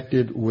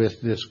infected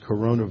with this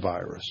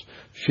coronavirus.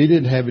 She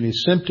didn't have any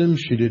symptoms.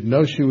 She didn't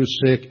know she was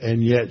sick,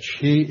 and yet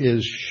she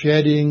is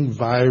shedding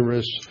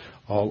virus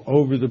all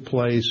over the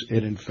place.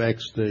 It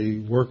infects the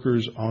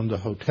workers on the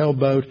hotel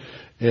boat.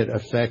 It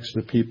affects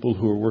the people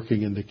who are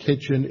working in the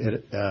kitchen.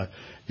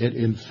 It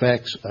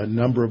infects a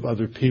number of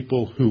other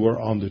people who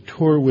are on the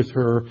tour with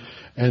her,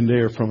 and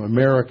they're from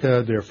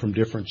America. They're from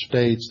different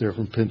states. They're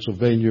from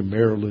Pennsylvania,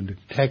 Maryland,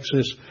 and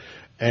Texas,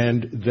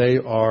 and they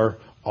are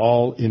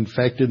all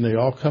infected, and they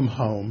all come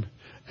home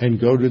and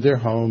go to their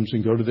homes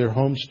and go to their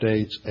home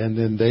states, and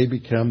then they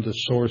become the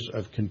source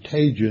of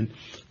contagion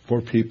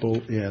for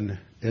people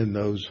in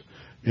those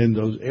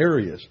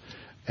areas.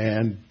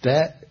 And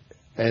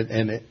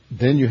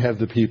then you have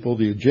the people,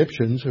 the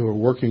Egyptians, who are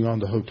working on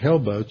the hotel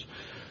boats.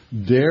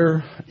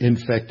 They're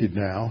infected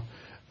now,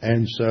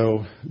 and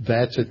so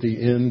that's at the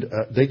end.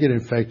 They get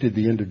infected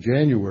the end of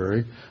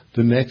January.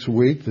 The next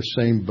week, the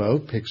same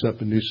boat picks up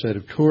a new set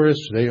of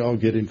tourists. They all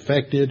get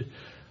infected.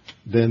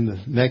 Then the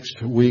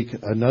next week,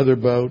 another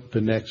boat.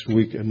 The next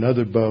week,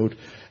 another boat.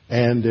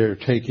 And they're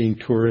taking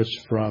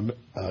tourists from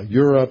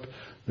Europe.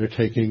 They're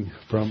taking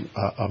from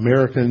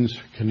Americans,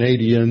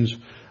 Canadians,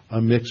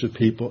 a mix of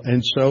people.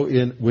 And so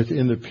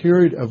within the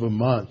period of a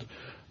month,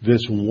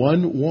 this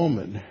one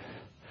woman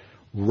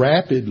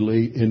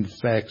rapidly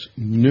infects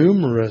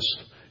numerous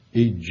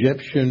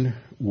Egyptian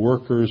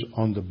workers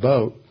on the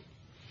boat.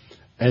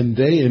 And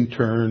they, in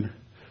turn,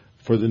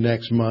 for the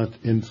next month,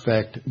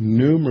 infect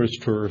numerous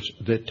tourists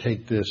that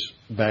take this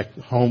back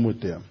home with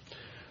them.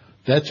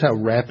 That's how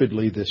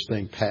rapidly this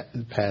thing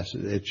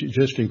passes. It's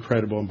just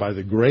incredible. And by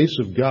the grace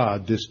of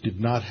God, this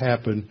did not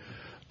happen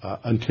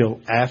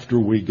until after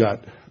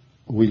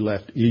we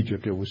left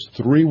Egypt. It was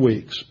 3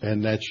 weeks,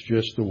 and that's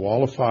just the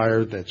wall of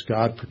fire. That's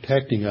God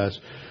protecting us.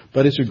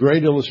 But it's a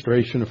great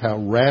illustration of how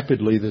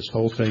rapidly this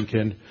whole thing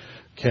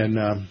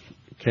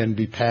can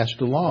be passed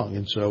along.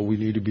 And so we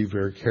need to be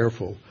very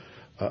careful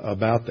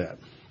about that.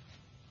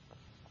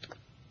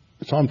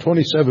 Psalm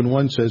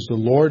 27:1 says, "The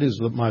Lord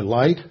is my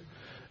light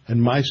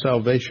and my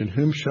salvation.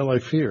 Whom shall I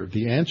fear?"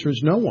 The answer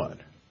is no one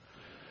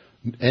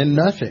and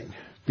nothing,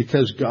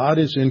 because God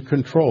is in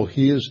control.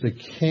 He is the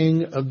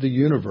King of the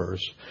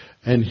universe,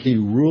 and He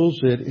rules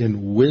it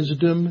in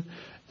wisdom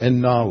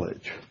and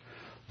knowledge.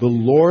 The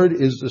Lord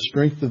is the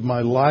strength of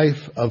my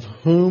life. Of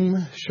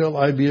whom shall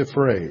I be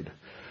afraid?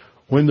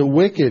 When the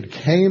wicked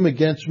came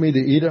against me to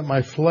eat up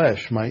my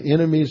flesh, my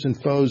enemies and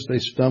foes, they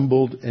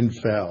stumbled and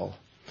fell.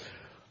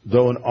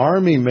 Though an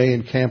army may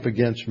encamp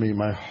against me,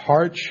 my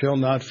heart shall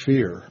not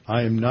fear.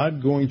 I am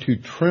not going to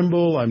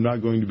tremble. I'm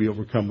not going to be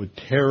overcome with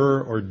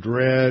terror or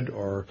dread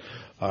or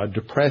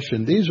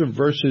depression. These are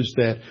verses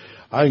that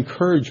I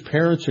encourage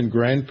parents and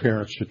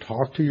grandparents to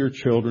talk to your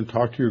children,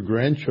 talk to your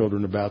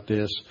grandchildren about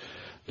this,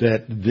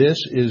 that this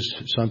is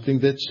something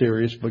that's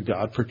serious, but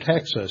God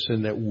protects us,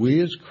 and that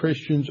we as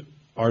Christians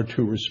are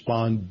to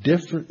respond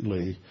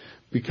differently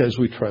because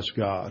we trust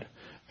God.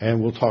 And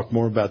we'll talk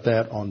more about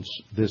that on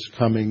this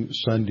coming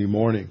Sunday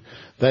morning.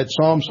 That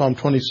Psalm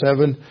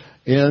 27,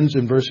 ends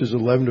in verses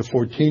 11 to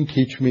 14.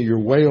 Teach me your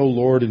way, O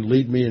Lord, and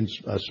lead me in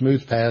a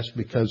smooth path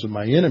because of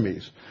my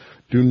enemies.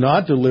 Do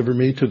not deliver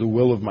me to the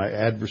will of my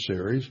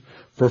adversaries,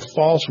 for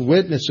false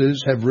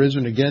witnesses have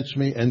risen against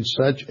me, and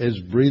such as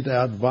breathe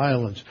out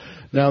violence.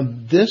 Now,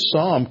 this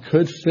psalm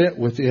could fit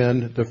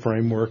within the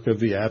framework of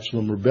the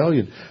Absalom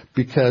rebellion,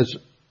 because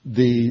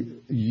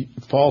the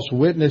false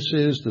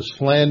witnesses, the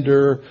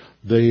slander,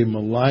 the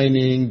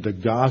maligning, the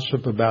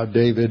gossip about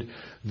David,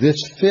 this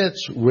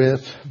fits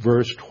with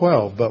verse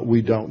 12, but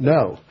we don't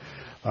know.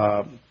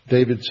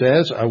 David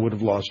says, I would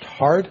have lost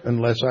heart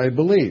unless I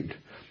believed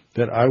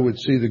that I would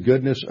see the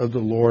goodness of the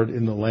Lord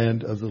in the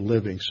land of the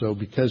living. So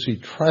because he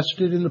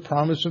trusted in the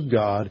promise of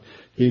God,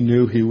 he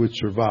knew he would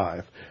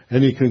survive.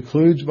 And he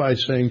concludes by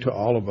saying to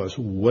all of us,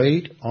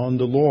 wait on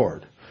the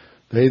Lord.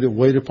 They that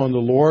wait upon the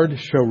Lord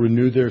shall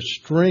renew their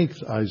strength,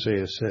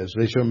 Isaiah says.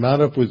 They shall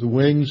mount up with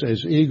wings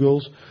as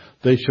eagles.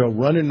 They shall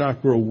run and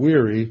not grow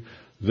weary.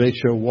 They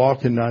shall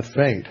walk and not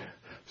faint.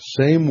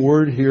 Same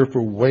word here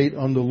for wait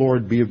on the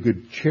Lord. Be of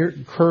good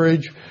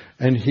courage,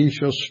 and he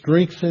shall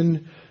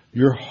strengthen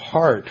your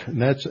heart.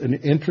 And that's an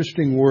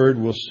interesting word.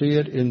 We'll see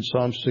it in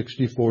Psalm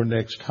 64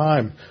 next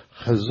time.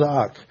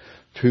 Chazak,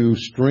 to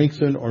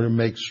strengthen or to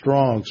make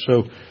strong.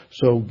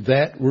 So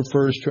that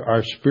refers to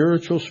our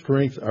spiritual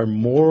strength, our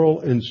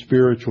moral and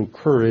spiritual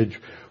courage,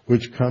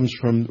 which comes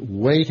from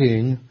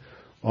waiting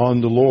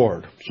on the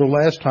Lord. So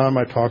last time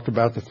I talked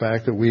about the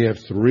fact that we have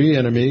three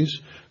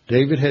enemies.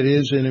 David had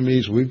his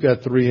enemies. We've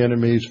got three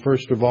enemies.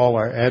 First of all,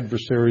 our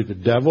adversary, the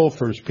devil,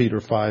 1 Peter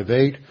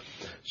 5:8.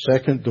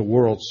 Second, the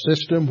world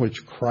system,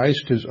 which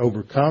Christ has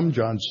overcome,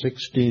 John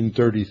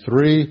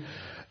 16:33.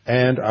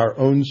 And our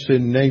own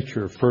sin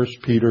nature,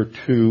 1 Peter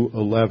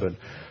 2:11.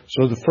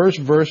 So the first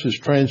verse is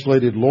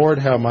translated, Lord,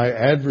 how my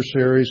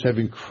adversaries have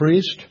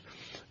increased.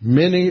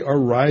 Many are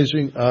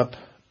rising up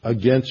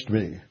against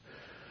me.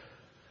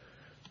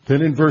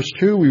 Then in verse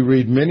 2 we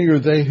read, many are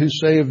they who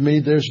say of me,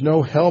 there's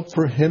no help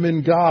for him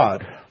in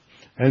God.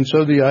 And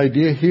so the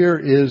idea here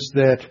is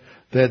that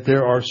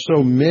there are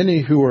so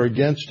many who are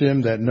against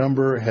him, that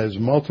number has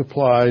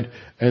multiplied,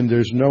 and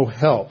there's no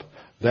help.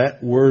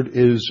 That word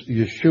is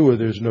Yeshua.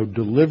 There's no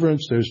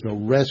deliverance. There's no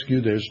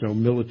rescue. There's no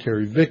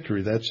military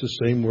victory. That's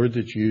the same word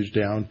that's used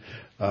down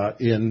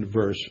in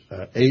verse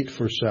 8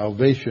 for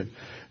salvation.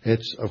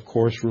 It's, of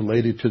course,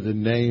 related to the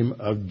name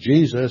of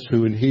Jesus,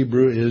 who in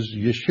Hebrew is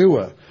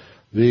Yeshua,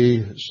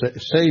 the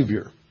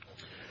Savior.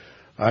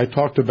 I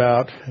talked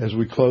about, as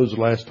we closed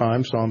last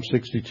time, Psalm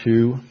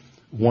 62,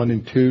 1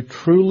 and 2,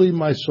 truly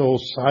my soul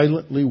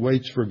silently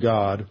waits for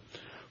God.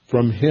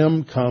 From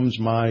him comes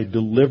my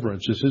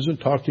deliverance. This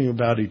isn't talking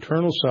about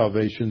eternal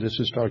salvation. This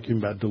is talking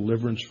about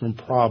deliverance from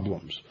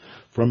problems,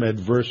 from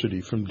adversity,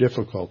 from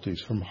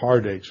difficulties, from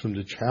heartaches, from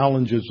the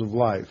challenges of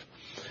life.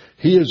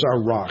 He is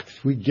our rock.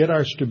 We get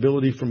our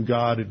stability from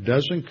God. It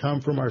doesn't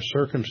come from our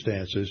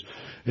circumstances.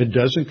 It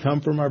doesn't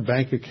come from our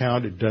bank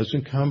account. It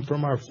doesn't come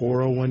from our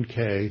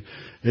 401k.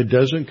 It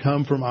doesn't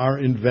come from our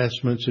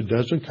investments. It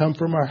doesn't come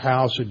from our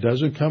house. It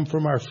doesn't come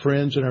from our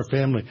friends and our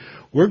family.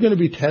 We're going to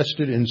be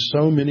tested in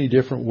so many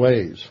different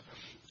ways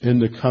in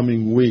the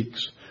coming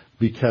weeks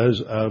because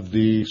of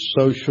the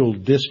social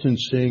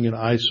distancing and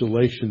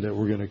isolation that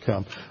we're going to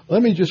come.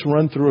 Let me just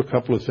run through a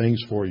couple of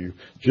things for you,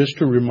 just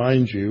to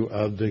remind you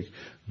of the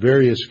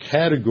various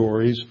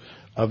categories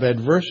of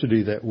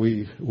adversity that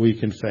we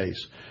can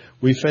face.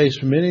 We face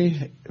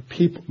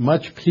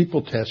much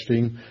people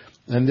testing,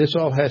 and this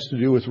all has to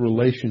do with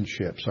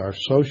relationships, our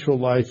social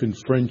life and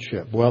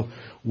friendship. Well,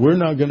 we're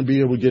not going to be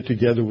able to get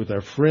together with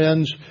our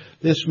friends.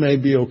 This may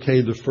be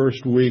okay the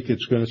first week.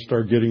 It's going to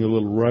start getting a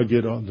little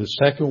rugged on the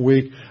second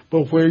week.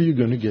 But where are you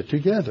going to get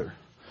together?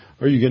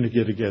 Are you going to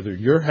get together at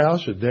your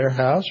house, at their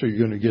house? Are you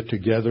going to get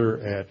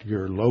together at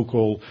your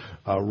local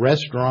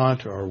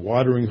restaurant or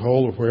watering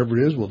hole or wherever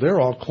it is? Well,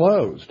 they're all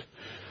closed.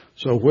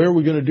 So where are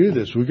we going to do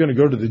this? We're going to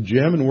go to the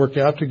gym and work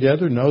out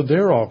together? No,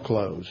 they're all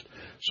closed.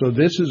 So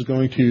this is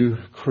going to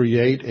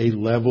create a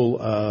level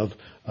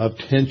of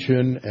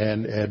tension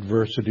and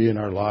adversity in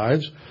our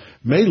lives.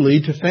 May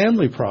lead to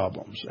family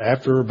problems.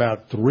 After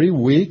about 3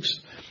 weeks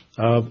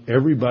of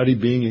everybody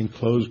being in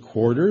closed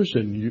quarters,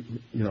 and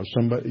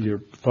your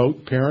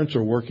parents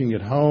are working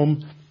at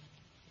home,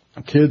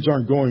 kids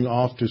aren't going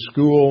off to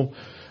school,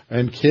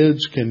 and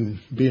kids can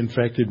be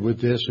infected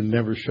with this and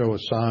never show a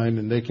sign,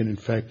 and they can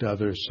infect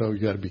others. So you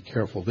got to be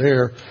careful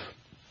there.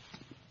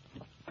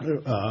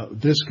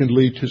 This can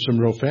lead to some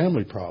real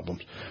family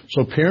problems.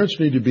 So parents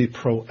need to be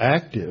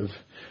proactive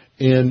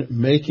in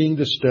making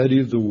the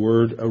study of the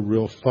Word a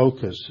real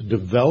focus.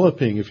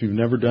 Developing, if you've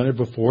never done it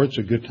before, it's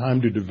a good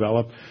time to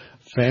develop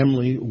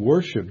family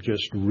worship,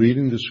 just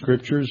reading the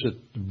scriptures at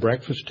the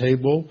breakfast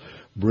table,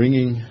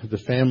 bringing the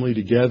family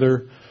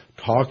together,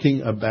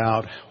 talking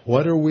about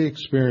what are we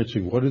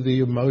experiencing, what are the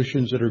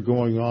emotions that are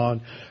going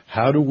on,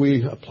 how do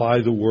we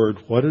apply the word,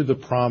 what are the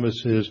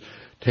promises,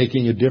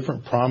 taking a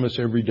different promise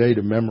every day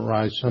to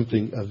memorize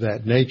something of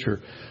that nature.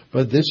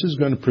 But this is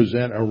going to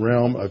present a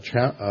realm of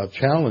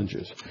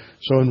challenges.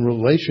 So in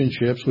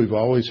relationships, we've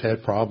always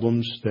had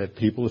problems that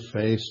people have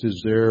faced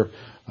as they're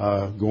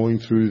going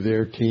through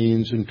their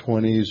teens and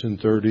 20s and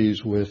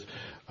 30s with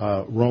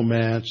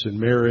romance and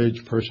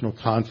marriage, personal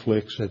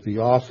conflicts at the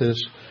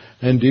office,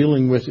 and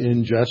dealing with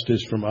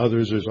injustice from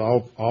others. There's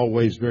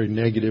always very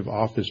negative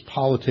office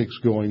politics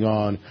going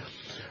on.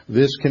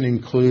 This can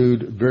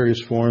include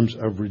various forms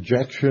of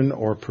rejection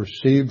or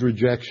perceived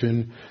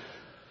rejection.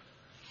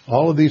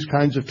 All of these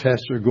kinds of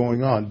tests are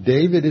going on.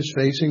 David is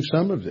facing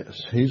some of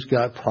this. He's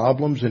got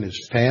problems in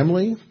his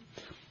family.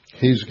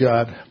 He's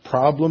got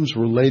problems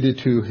related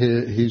to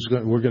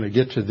we're going to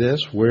get to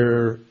this,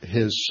 where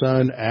his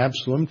son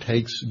Absalom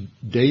takes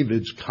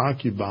David's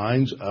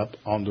concubines up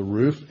on the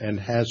roof and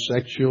has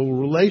sexual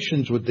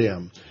relations with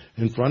them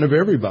in front of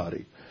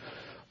everybody.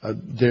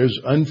 There's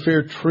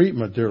unfair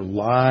treatment. There are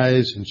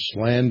lies and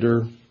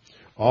slander,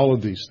 all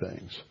of these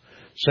things.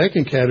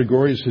 Second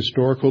category is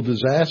historical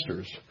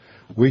disasters.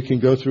 We can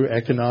go through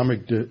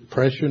economic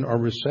depression or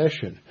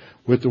recession.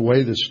 With the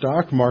way the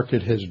stock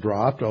market has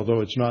dropped,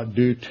 although it's not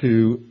due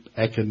to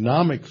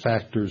economic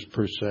factors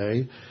per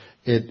se,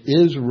 it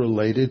is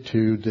related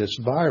to this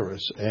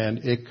virus,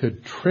 and it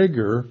could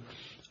trigger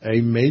a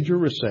major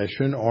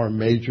recession or a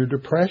major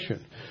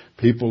depression.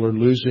 People are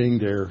losing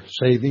their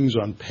savings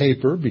on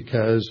paper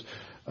because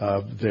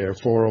their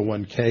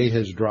 401k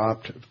has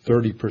dropped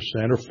 30%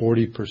 or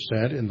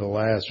 40% in the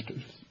last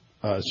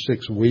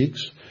 6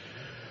 weeks.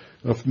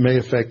 It may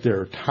affect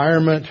their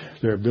retirement,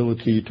 their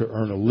ability to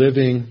earn a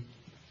living,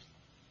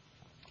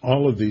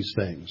 all of these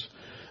things.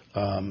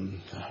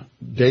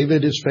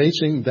 David is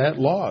facing that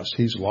loss.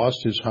 He's lost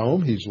his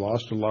home. He's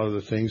lost a lot of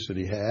the things that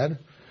he had.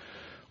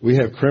 We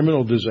have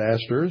criminal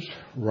disasters,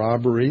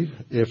 robbery.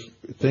 If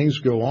things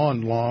go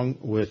on long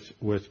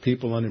with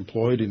people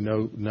unemployed and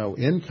no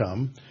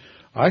income,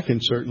 I can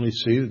certainly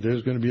see that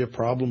there's going to be a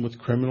problem with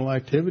criminal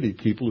activity.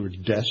 People who are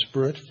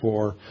desperate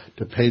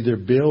to pay their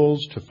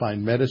bills, to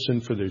find medicine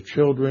for their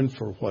children,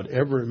 for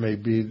whatever it may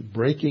be,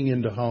 breaking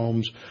into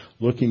homes,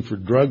 looking for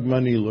drug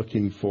money,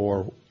 looking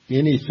for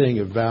anything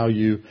of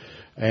value.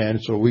 And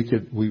so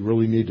we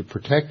really need to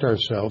protect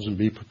ourselves and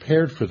be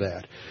prepared for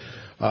that.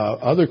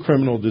 Other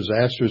criminal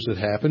disasters that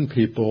happen,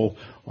 people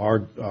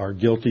are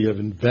guilty of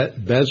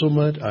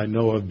embezzlement. I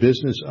know of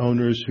business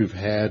owners who've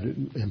had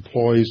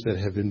employees that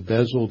have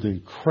embezzled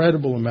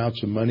incredible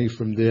amounts of money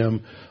from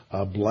them,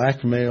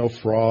 blackmail,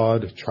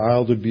 fraud,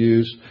 child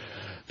abuse.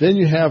 Then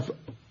you have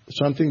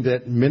something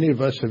that many of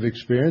us have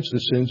experienced, the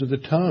sins of the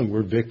tongue.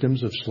 We're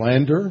victims of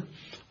slander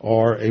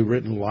or a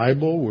written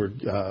libel. We're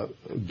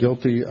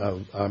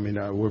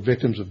we're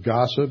victims of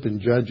gossip and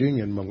judging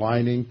and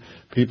maligning,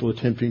 people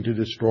attempting to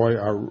destroy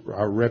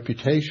our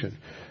reputation.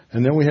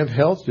 And then we have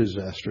health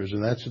disasters,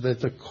 and that's at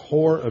the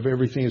core of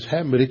everything that's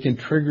happened, but it can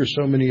trigger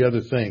so many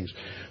other things.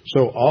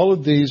 So all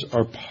of these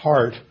are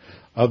part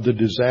of the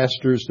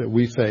disasters that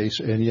we face,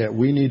 and yet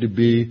we need to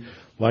be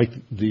like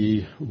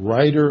the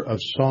writer of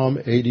Psalm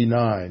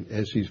 89,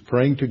 as he's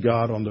praying to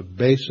God on the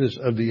basis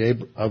of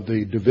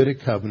the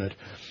Davidic covenant.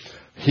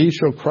 He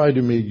shall cry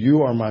to me,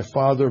 you are my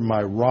Father,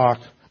 my rock,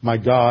 my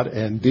God,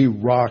 and the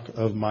rock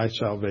of my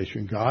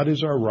salvation. God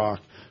is our rock.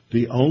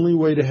 The only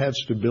way to have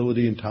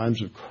stability in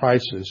times of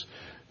crisis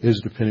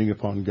is depending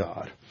upon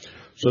God.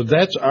 So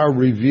that's our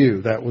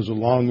review. That was a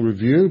long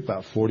review,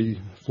 about 40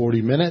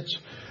 minutes.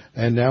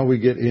 And now we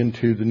get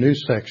into the new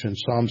section.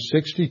 Psalm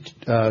 60,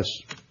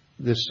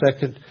 this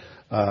second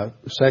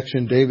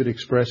section, David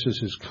expresses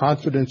his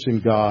confidence in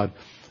God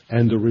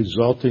and the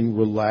resulting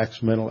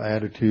relaxed mental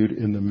attitude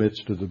in the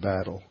midst of the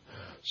battle.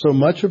 So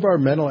much of our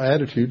mental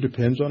attitude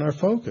depends on our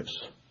focus.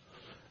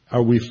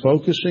 Are we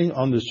focusing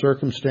on the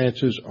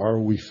circumstances, or are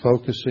we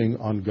focusing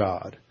on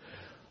God?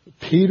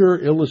 Peter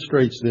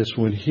illustrates this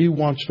when he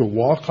wants to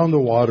walk on the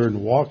water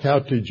and walk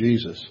out to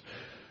Jesus.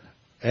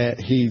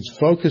 He's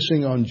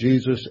focusing on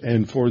Jesus,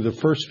 and for the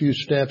first few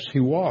steps he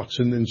walks,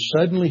 and then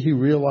suddenly he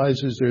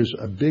realizes there's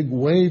a big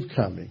wave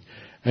coming.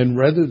 And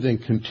rather than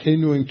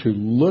continuing to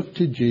look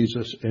to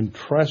Jesus and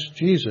trust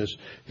Jesus,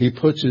 he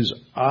puts his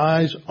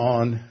eyes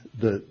on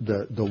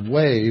the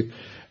wave,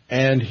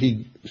 and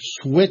he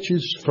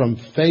switches from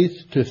faith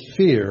to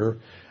fear,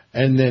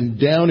 and then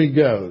down he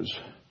goes.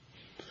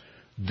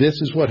 This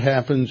is what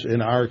happens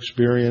in our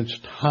experience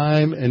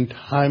time and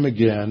time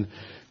again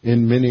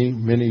in many,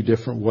 many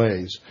different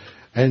ways.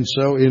 And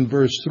so in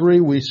verse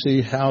 3, we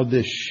see how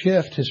this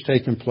shift has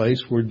taken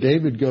place, where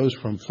David goes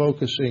from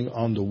focusing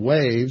on the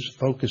waves,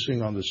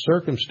 focusing on the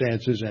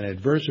circumstances and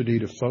adversity,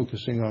 to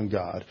focusing on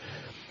God.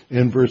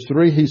 In verse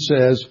 3, he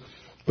says,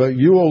 but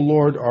you, O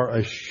Lord, are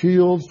a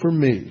shield for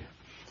me,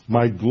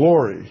 my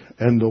glory,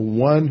 and the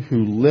one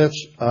who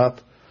lifts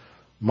up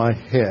my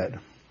head.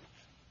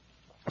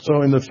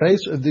 So in the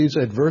face of these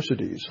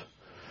adversities,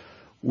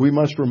 we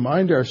must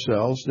remind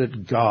ourselves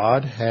that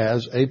God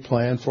has a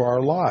plan for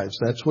our lives.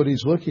 That's what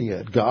He's looking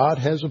at. God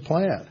has a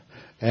plan.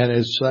 And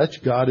as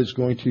such, God is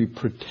going to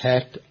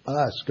protect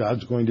us.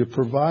 God's going to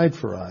provide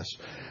for us.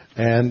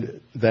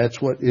 And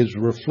that's what is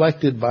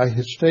reflected by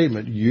His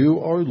statement. You,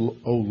 O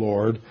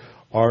Lord,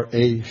 are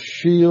a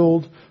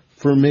shield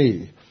for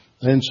me.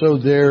 And so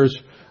there's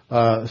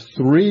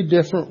three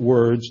different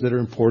words that are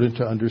important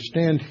to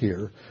understand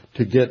here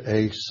to get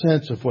a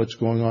sense of what's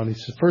going on. He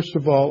says, first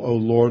of all, O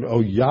Lord,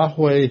 O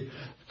Yahweh,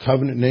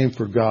 covenant name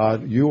for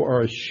God, you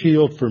are a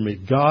shield for me.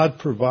 God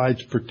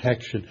provides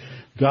protection.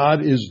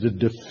 God is the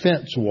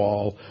defense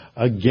wall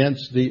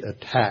against the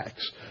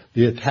attacks.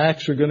 The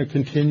attacks are going to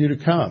continue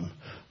to come.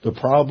 The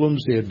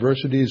problems, the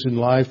adversities in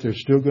life, they're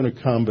still going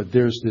to come, but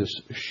there's this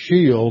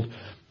shield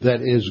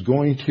that is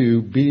going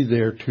to be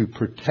there to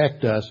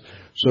protect us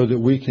so that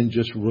we can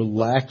just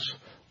relax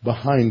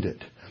behind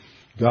it.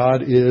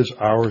 God is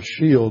our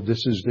shield.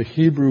 This is the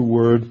Hebrew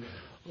word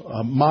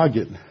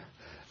magen,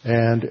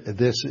 and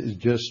this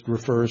just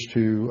refers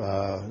to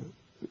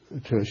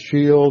a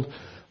shield.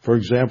 For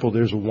example,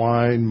 there's a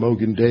wine,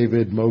 Mogen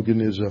David.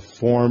 Mogen is a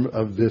form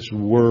of this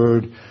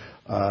word,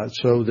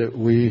 so that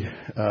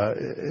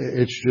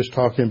it's just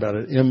talking about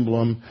an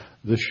emblem,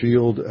 the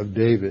shield of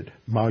David,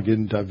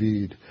 Magen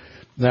David.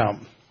 Now,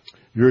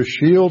 you're a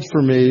shield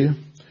for me.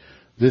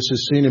 This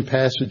is seen in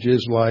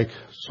passages like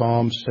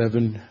Psalm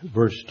 7,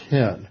 verse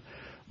 10.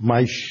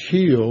 My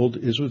shield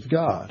is with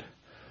God.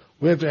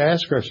 We have to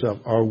ask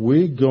ourselves, are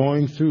we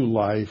going through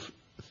life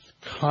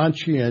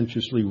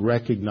conscientiously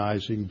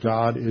recognizing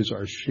God is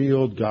our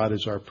shield, God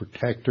is our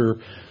protector?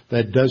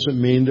 That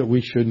doesn't mean that we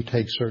shouldn't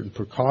take certain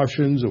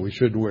precautions, that we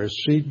shouldn't wear a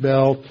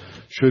seatbelt,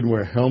 shouldn't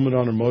wear a helmet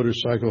on a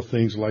motorcycle,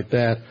 things like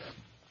that.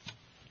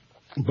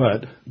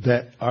 But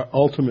that are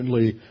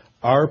ultimately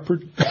our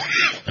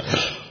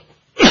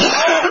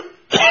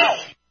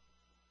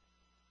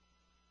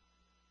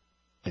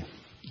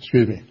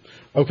Excuse me.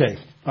 Okay,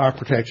 our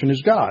protection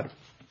is God.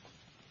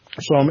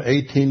 Psalm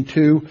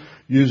 18:2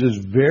 uses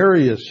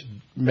various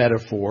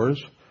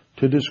metaphors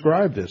to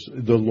describe this.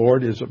 The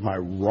Lord is my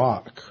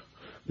rock.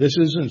 This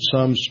isn't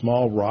some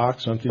small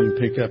rock, something you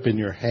pick up in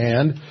your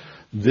hand.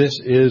 This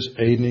is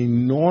an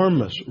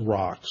enormous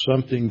rock,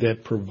 something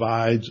that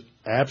provides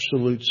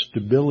absolute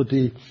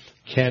stability,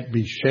 can't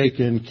be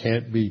shaken,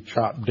 can't be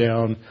chopped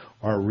down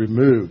or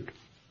removed.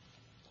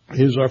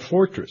 He is our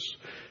fortress.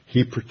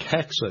 He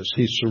protects us.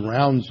 He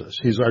surrounds us.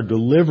 He's our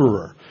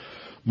deliverer.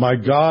 My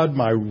God,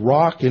 my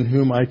rock in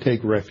whom I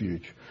take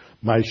refuge,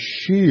 my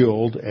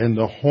shield and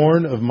the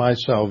horn of my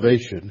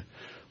salvation,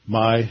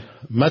 my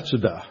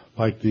Metzedah,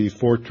 like the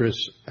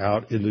fortress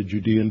out in the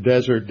Judean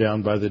desert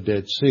down by the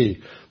Dead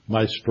Sea,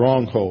 my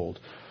stronghold.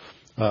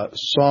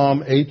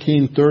 Psalm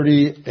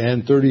 18:30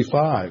 and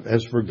 35.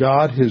 As for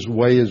God, His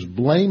way is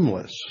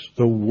blameless.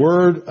 The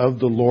word of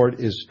the Lord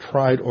is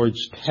tried, or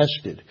it's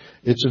tested.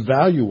 It's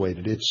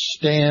evaluated. It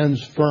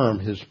stands firm.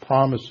 His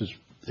promise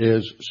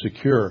is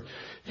secure.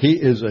 He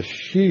is a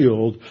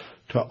shield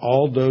to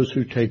all those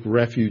who take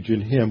refuge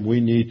in Him. We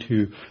need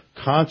to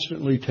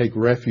constantly take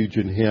refuge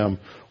in Him,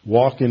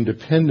 walk in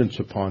dependence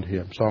upon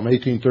Him. Psalm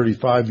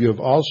 18:35, you have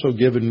also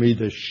given me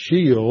the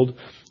shield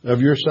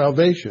of your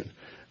salvation.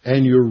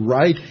 And your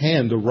right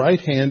hand, the right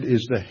hand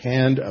is the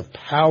hand of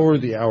power,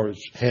 the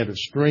hand of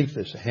strength,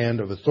 it's the hand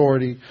of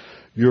authority.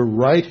 Your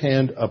right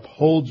hand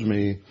upholds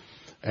me,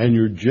 and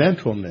your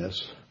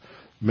gentleness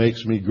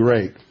makes me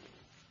great.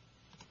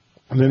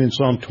 And then in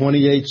Psalm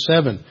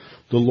 28:7,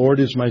 the Lord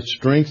is my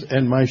strength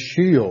and my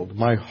shield.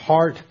 My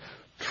heart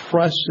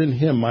trusts in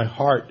Him. My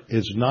heart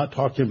is not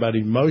talking about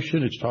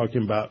emotion, it's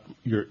talking about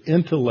your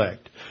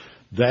intellect,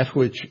 that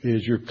which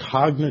is your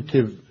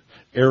cognitive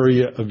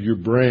area of your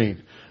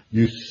brain.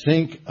 You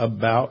think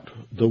about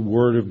the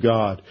Word of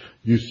God.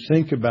 You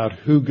think about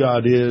who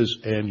God is,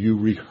 and you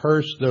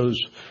rehearse those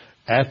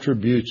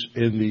attributes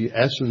in the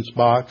essence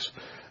box,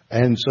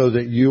 and so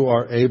that you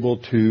are able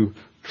to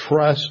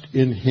trust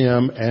in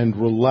Him and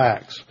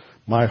relax.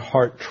 My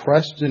heart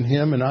trusts in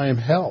Him, and I am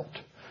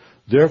helped.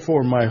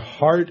 Therefore, my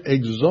heart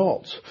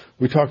exults.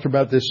 We talked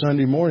about this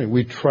Sunday morning.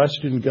 We trust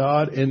in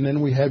God, and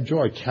then we have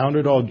joy. Count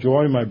it all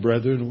joy, my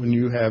brethren, when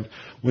you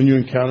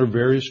encounter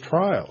various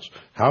trials.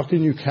 How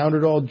can you count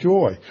it all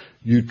joy?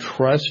 You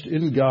trust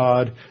in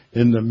God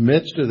in the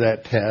midst of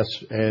that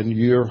test, and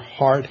your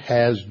heart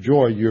has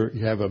joy. You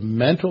have a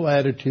mental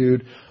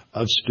attitude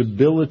of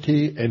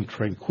stability and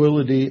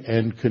tranquility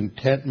and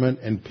contentment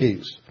and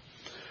peace.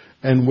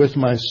 And with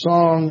my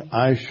song,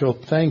 I shall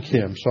thank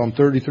Him. Psalm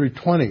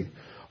 33:20.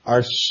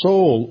 Our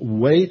soul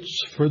waits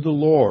for the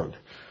Lord.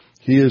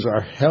 He is our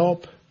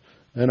help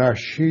and our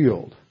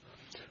shield.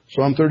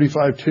 Psalm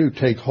 35:2,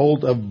 take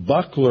hold of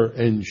buckler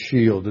and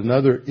shield.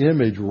 Another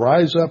image,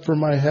 rise up for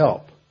my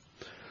help.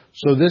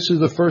 So this is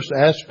the first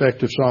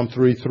aspect of Psalm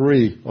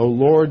 3:3. O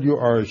Lord, you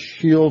are a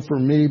shield for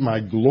me,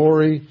 my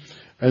glory,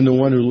 and the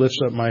one who lifts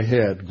up my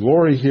head.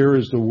 Glory here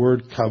is the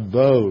word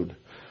kavod.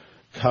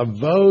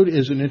 Kavod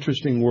is an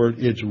interesting word.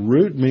 Its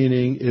root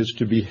meaning is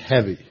to be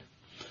heavy.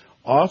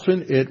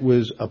 Often it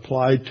was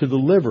applied to the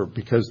liver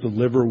because the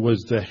liver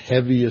was the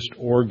heaviest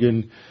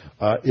organ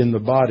in the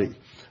body.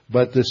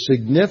 But the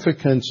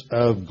significance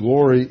of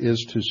glory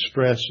is to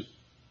stress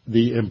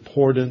the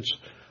importance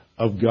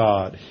of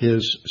God,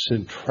 His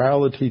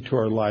centrality to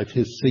our life,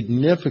 His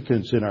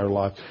significance in our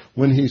life.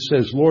 When He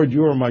says, Lord,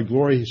 you are my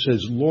glory, He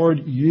says,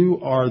 Lord, you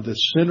are the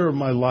center of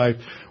my life.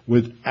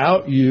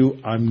 Without you,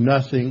 I'm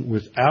nothing.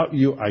 Without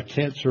you, I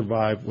can't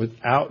survive.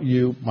 Without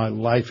you, my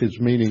life is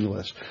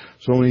meaningless.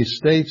 So when He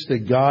states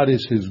that God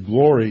is His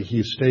glory,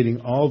 He's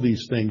stating all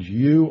these things.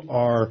 You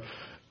are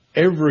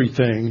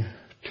everything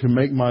to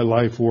make my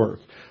life work.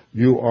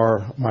 You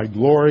are my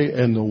glory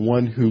and the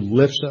one who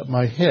lifts up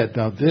my head.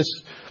 Now this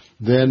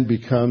then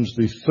becomes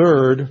the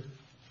third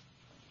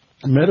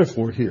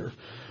metaphor here.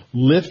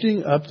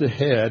 Lifting up the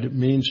head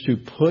means to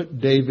put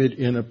David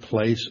in a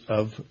place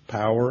of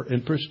power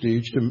and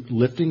prestige, to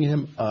lifting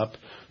him up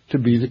to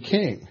be the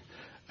king.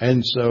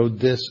 And so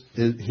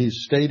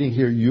he's stating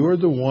here, you are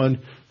the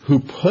one who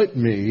put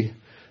me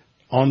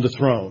on the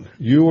throne.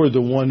 You are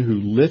the one who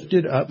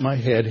lifted up my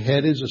head.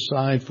 Head is a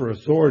sign for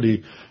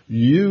authority.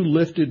 You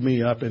lifted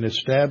me up and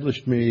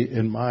established me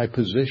in my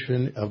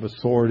position of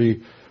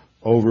authority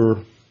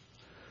over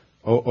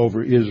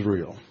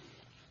Israel.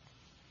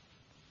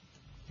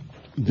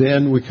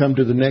 Then we come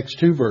to the next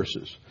two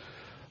verses.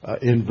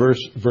 In verse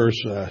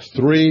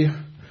 3,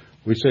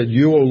 we said,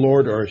 you, O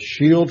Lord, are a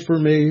shield for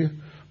me,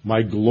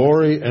 my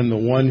glory, and the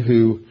one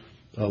who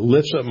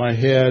lifts up my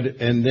head.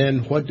 And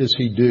then what does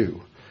He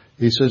do?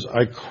 He says,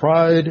 I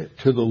cried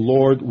to the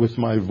Lord with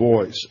my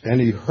voice,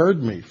 and He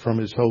heard me from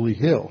His holy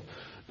hill.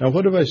 Now,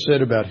 what have I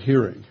said about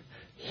hearing?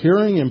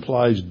 Hearing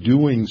implies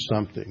doing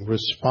something,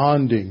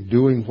 responding,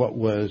 doing what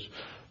was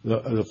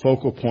the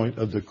focal point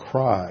of the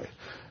cry.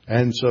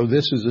 And so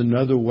this is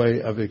another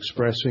way of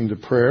expressing the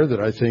prayer that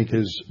I think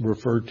is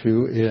referred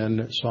to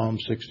in Psalm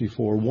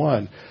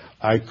 64:1.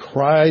 I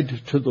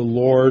cried to the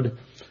Lord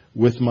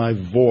with my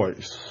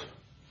voice,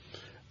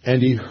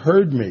 and He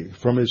heard me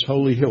from His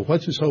holy hill.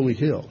 What's His holy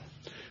hill?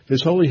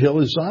 His holy hill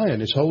is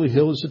Zion. His holy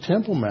hill is the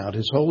Temple Mount.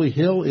 His holy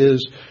hill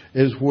is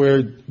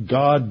where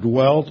God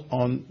dwelt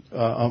in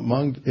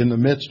the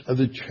midst of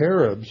the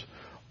cherubs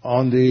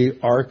on the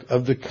Ark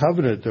of the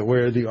Covenant,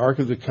 where the Ark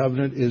of the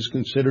Covenant is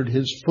considered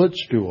His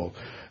footstool.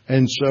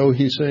 And so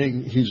He's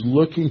saying He's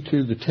looking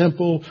to the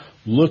temple,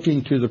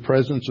 looking to the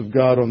presence of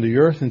God on the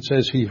earth, and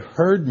says, He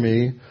heard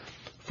me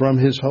from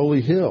His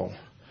holy hill.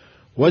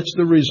 What's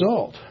the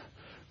result?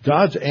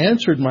 God's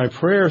answered my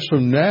prayer, so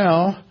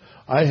now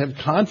I have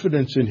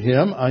confidence in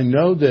Him. I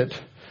know that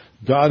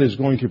God is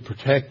going to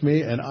protect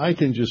me, and I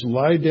can just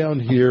lie down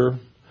here,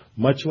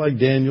 much like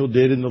Daniel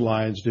did in the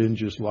lion's den,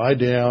 just lie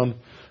down,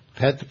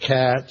 pet the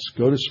cats,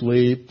 go to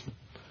sleep.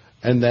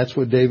 And that's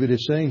what David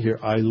is saying here.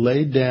 I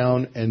laid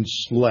down and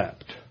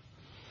slept.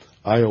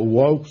 I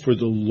awoke, for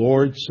the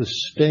Lord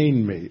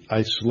sustained me.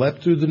 I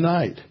slept through the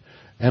night,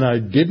 and I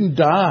didn't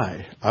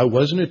die. I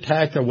wasn't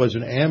attacked. I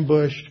wasn't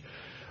ambushed.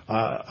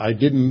 I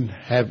didn't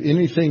have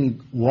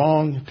anything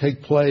wrong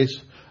take place.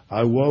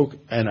 I woke,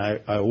 and I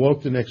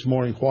awoke the next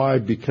morning. Why?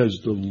 Because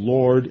the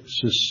Lord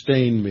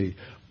sustained me.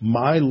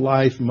 My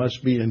life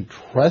must be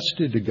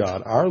entrusted to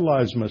God. Our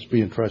lives must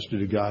be entrusted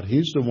to God.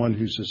 He's the one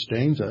who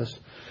sustains us.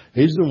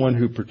 He's the one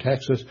who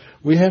protects us.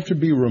 We have to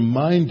be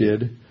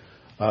reminded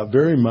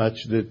very much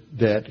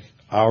that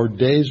our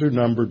days are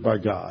numbered by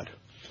God.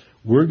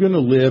 We're going to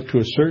live to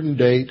a certain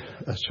date,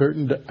 a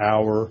certain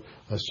hour,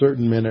 a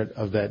certain minute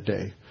of that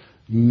day.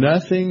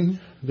 Nothing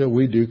that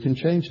we do can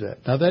change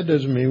that. Now, that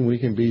doesn't mean we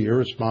can be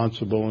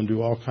irresponsible and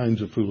do all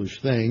kinds of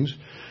foolish things,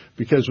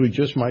 because we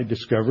just might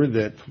discover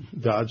that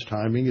God's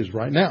timing is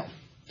right now.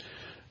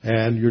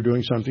 And you're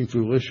doing something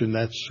foolish, and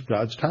that's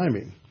God's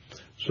timing.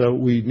 So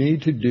we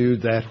need to do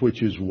that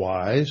which is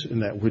wise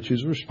and that which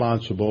is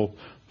responsible,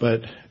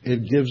 but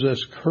it gives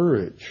us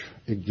courage.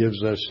 It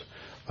gives us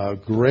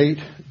great,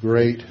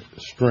 great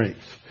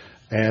strength.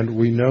 And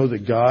we know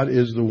that God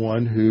is the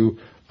one who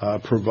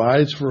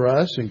provides for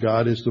us, and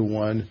God is the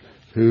one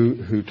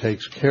who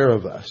takes care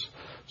of us.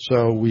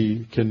 So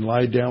we can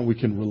lie down, we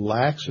can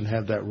relax and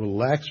have that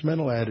relaxed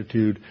mental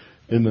attitude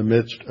in the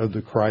midst of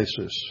the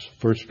crisis.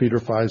 1 Peter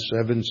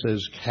 5:7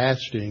 says,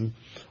 casting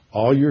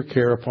all your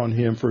care upon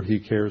Him, for He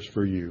cares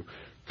for you.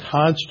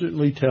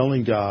 Constantly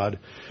telling God,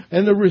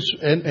 and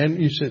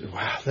you said,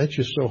 wow, that's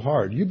just so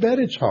hard. You bet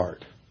it's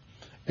hard.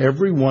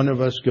 Every one of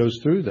us goes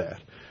through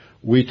that.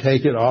 We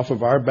take it off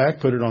of our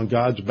back, put it on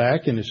God's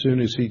back, and as soon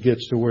as He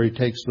gets to where He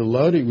takes the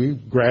load, we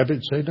grab it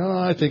and say, no,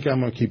 I think I'm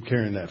going to keep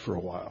carrying that for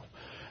a while.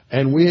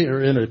 And we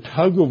are in a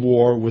tug of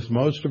war with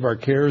most of our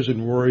cares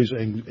and worries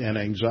and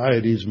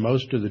anxieties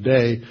most of the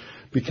day,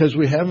 because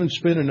we haven't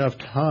spent enough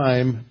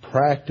time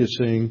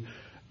practicing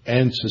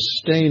and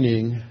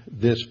sustaining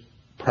this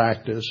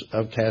practice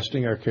of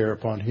casting our care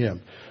upon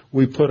Him.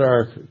 We put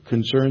our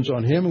concerns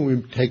on Him and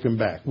we take them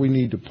back. We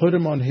need to put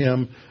them on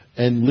Him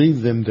and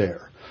leave them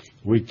there.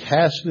 We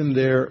cast them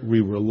there,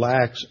 we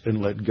relax,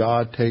 and let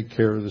God take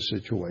care of the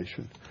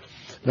situation.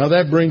 Now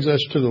that brings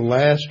us to the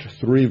last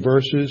three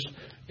verses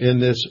in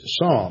this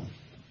psalm.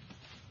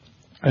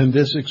 And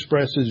this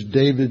expresses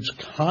David's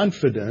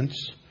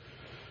confidence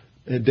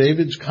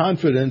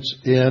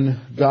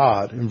in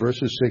God. In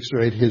verses 6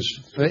 through 8, his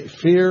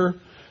fear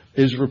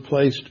is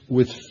replaced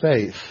with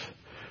faith.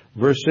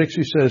 Verse 6,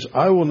 he says,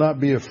 I will not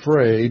be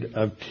afraid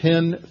of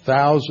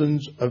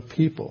 10,000s of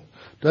people.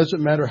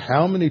 Doesn't matter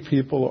how many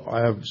people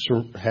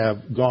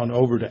have gone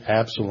over to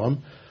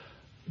Absalom.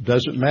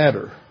 Doesn't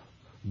matter.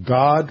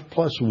 God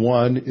plus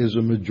one is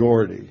a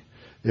majority.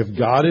 If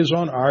God is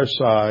on our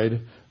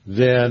side,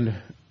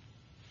 then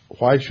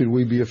why should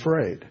we be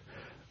afraid?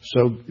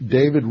 So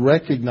David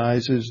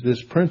recognizes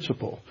this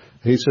principle.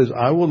 He says,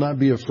 I will not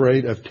be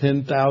afraid of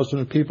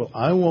 10,000 people.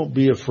 I won't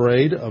be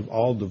afraid of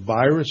all the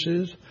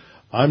viruses.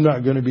 I'm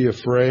not going to be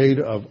afraid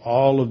of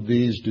all of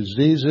these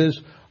diseases.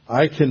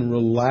 I can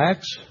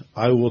relax.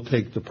 I will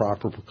take the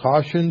proper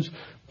precautions.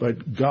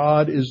 But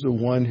God is the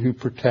one who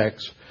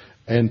protects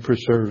and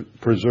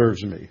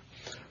preserves me.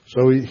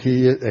 So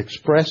he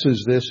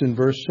expresses this in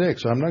verse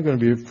 6. I'm not going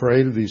to be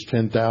afraid of these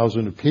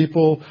 10,000 of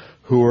people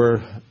who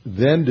are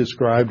then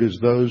described as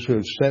those who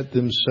have set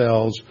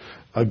themselves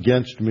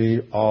against me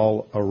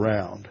all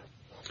around.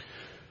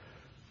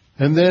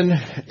 And then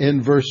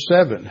in verse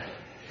 7,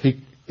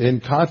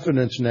 in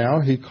confidence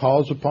now, he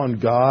calls upon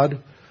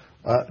God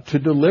to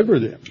deliver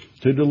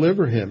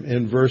him.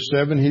 In verse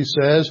 7, he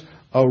says,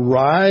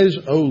 Arise,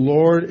 O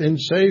Lord,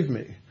 and save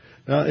me.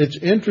 Now, it's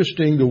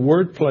interesting the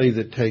wordplay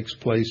that takes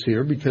place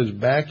here, because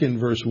back in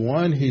verse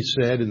 1, he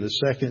said in the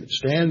second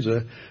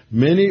stanza,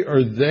 Many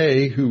are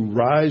they who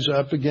rise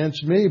up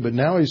against me. But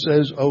now he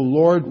says, O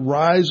Lord,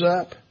 rise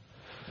up,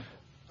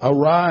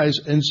 arise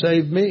and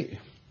save me.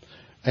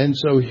 And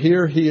so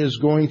here he is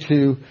going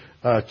to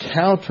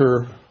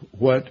counter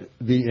what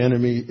the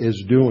enemy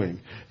is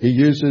doing. He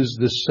uses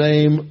the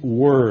same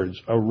words.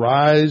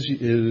 Arise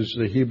is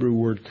the Hebrew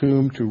word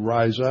kum, to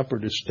rise up or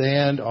to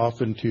stand,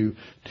 often to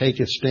take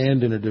a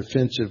stand in a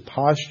defensive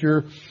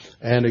posture.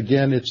 And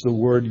again, it's the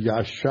word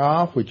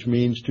yasha, which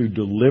means to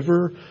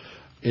deliver.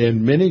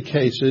 In many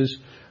cases,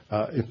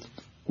 I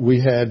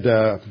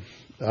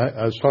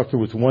was talking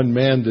with one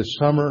man this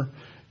summer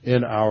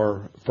in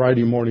our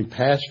Friday morning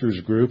pastors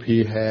group.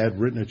 He had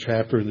written a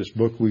chapter in this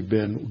book we've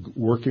been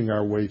working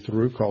our way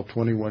through called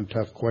 21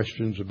 Tough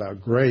Questions About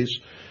Grace.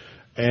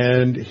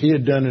 And he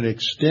had done an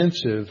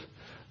extensive,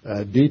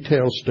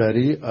 detailed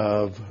study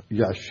of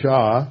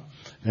Yasha.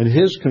 And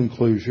his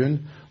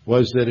conclusion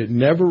was that it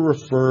never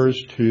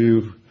refers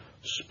to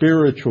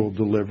spiritual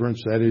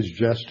deliverance, that is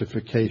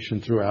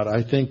justification throughout.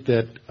 I think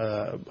that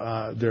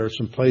there are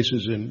some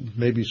places in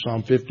maybe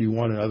Psalm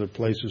 51 and other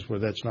places where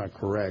that's not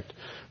correct.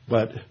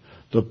 But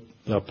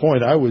the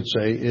point I would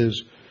say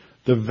is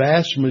the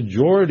vast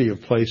majority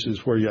of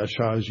places where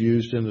Yasha is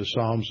used in the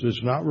Psalms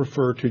does not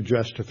refer to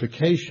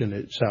justification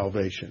at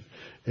salvation.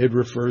 It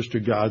refers to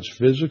God's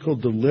physical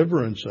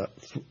deliverance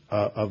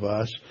of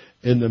us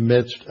in the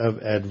midst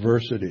of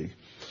adversity.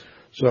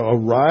 So,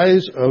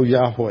 arise, O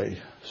Yahweh,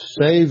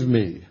 save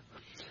me,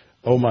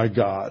 O my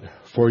God,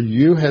 for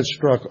you have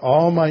struck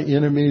all my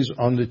enemies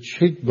on the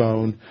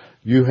cheekbone.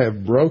 You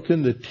have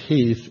broken the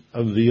teeth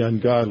of the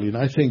ungodly. And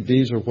I think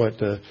these are what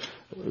the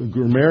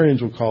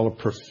grammarians will call a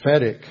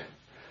prophetic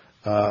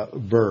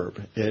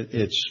verb.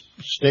 It's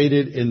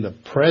stated in the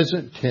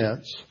present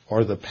tense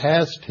or the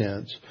past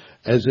tense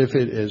as if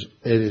it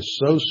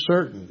is so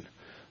certain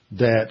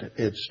that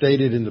it's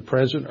stated in the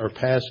present or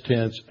past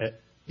tense,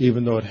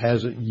 even though it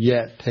hasn't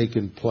yet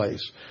taken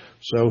place.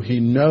 So he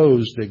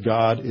knows that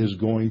God is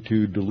going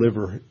to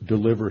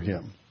deliver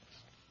him.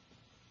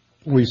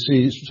 We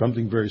see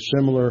something very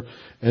similar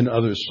in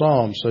other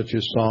Psalms, such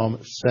as Psalm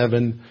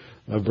 7,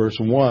 verse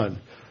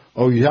 1.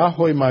 O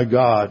Yahweh my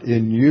God,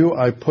 in you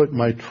I put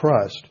my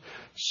trust.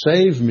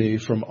 Save me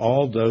from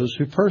all those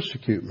who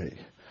persecute me.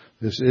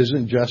 This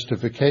isn't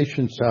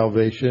justification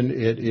salvation.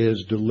 It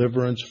is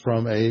deliverance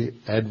from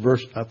an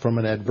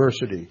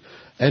adversity.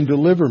 And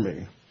deliver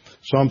me.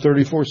 Psalm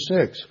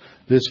 34:6.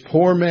 This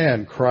poor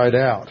man cried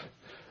out,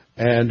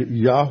 and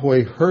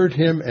Yahweh heard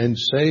him and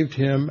saved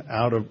him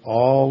out of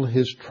all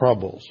his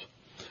troubles.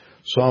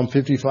 Psalm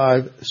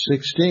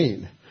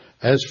 55:16.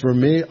 As for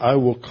me, I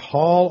will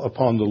call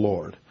upon the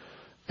Lord,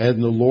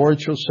 and the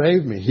Lord shall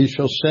save me. He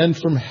shall send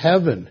from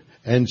heaven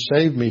and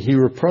save me. He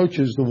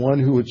reproaches the one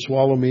who would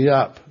swallow me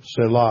up.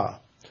 Selah.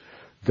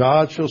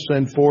 God shall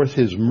send forth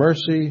his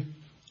mercy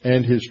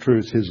and his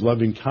truth, his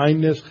loving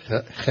kindness,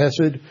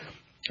 chesed,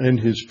 and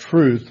his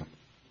truth,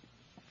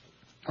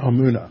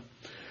 Amunah.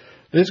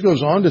 This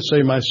goes on to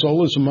say, my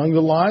soul is among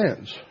the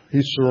lions.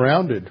 He's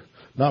surrounded,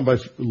 not by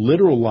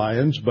literal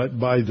lions, but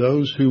by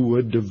those who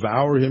would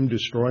devour him,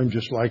 destroy him,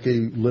 just like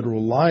a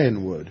literal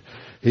lion would.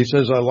 He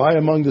says, I lie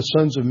among the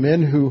sons of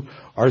men who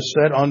are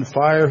set on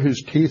fire,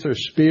 whose teeth are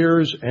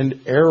spears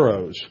and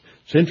arrows.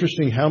 It's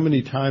interesting how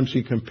many times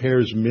he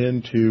compares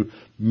men to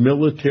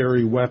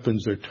military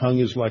weapons. Their tongue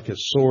is like a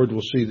sword.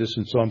 We'll see this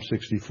in Psalm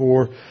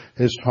 64.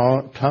 His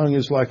tongue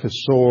is like a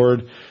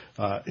sword.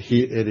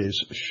 It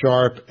is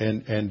sharp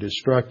and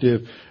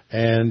destructive.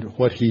 And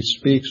what he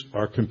speaks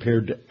are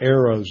compared to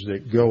arrows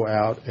that go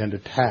out and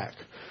attack.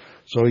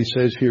 So he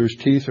says here, his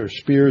teeth are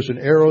spears and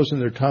arrows,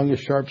 and their tongue is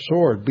sharp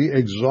sword. Be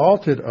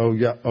exalted,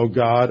 O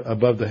God,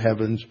 above the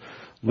heavens.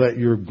 Let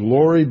your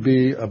glory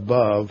be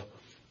above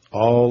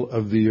all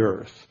of the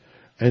earth.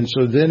 And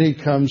so then he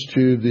comes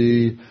to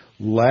the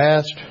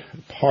last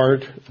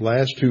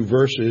two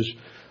verses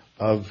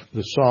of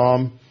the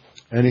psalm,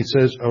 and he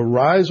says,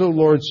 Arise, O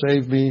Lord,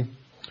 save me.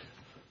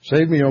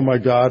 Save me, O my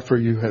God, for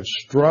you have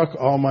struck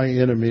all my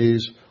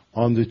enemies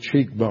on the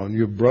cheekbone.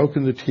 You have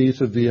broken the teeth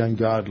of the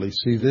ungodly.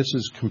 See, this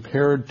is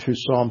compared to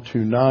Psalm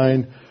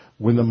 2:9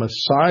 when the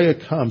Messiah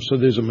comes. So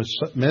there's a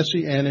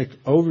messianic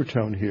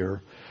overtone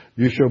here.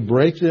 You shall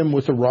break them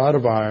with a rod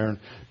of iron.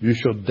 You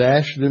shall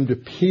dash them to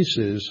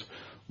pieces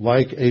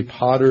like a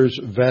potter's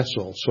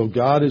vessel. So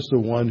God is the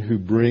one who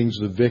brings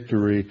the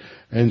victory.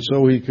 And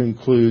so he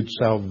concludes,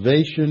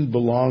 salvation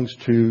belongs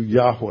to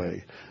Yahweh.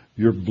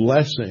 Your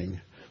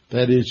blessing,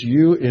 that is,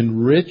 you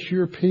enrich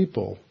your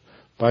people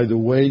by the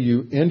way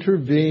you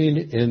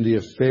intervene in the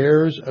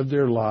affairs of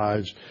their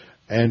lives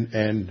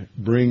and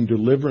bring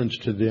deliverance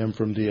to them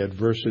from the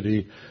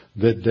adversity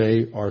that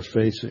they are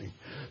facing.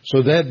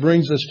 So that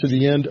brings us to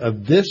the end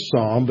of this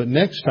psalm, but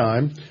next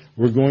time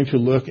we're going to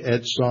look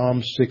at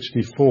Psalm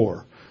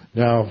 64.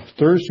 Now,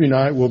 Thursday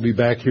night we'll be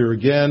back here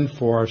again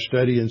for our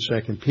study in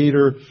 2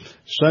 Peter.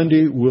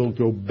 Sunday we'll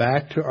go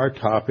back to our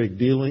topic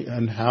dealing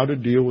on how to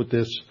deal with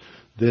this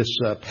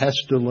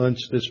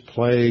pestilence, this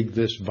plague,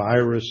 this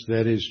virus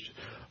that is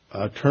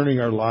turning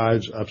our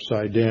lives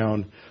upside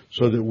down,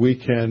 so that we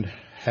can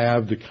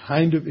have the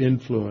kind of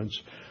influence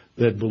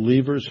that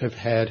believers have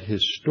had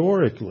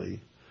historically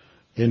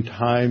in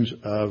times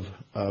of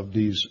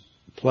these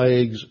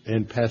plagues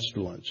and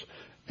pestilence.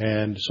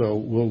 And so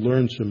we'll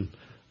learn some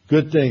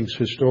good things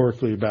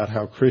historically about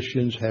how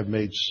Christians have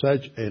made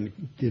such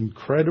an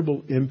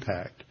incredible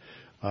impact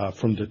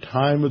from the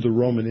time of the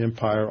Roman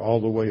Empire all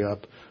the way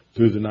up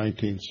through the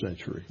 19th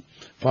century.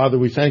 Father,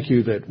 we thank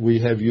you that we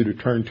have you to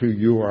turn to.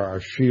 You are our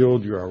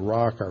shield, you're our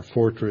rock, our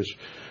fortress.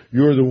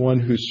 You are the one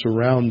who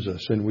surrounds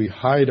us, and we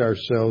hide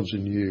ourselves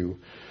in you.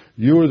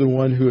 You are the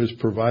one who has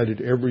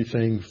provided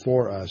everything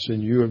for us,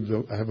 and you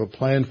have a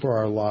plan for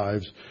our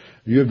lives.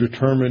 You have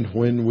determined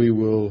when we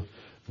will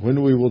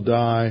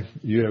die.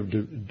 You have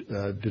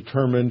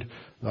determined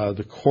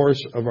the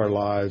course of our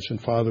lives.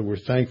 And Father, we're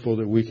thankful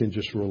that we can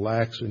just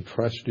relax and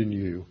trust in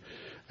you,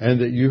 and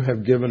that you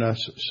have given us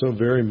so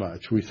very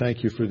much. We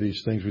thank you for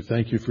these things. We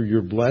thank you for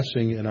your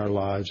blessing in our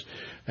lives.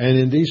 And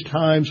in these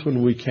times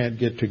when we can't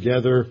get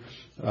together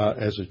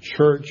as a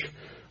church,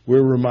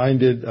 we're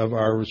reminded of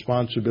our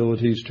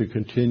responsibilities to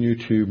continue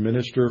to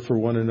minister for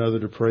one another,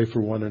 to pray for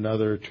one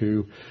another,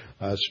 to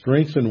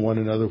strengthen one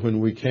another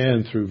when we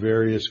can through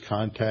various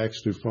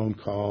contacts, through phone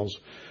calls,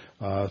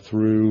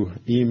 through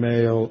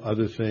email,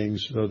 other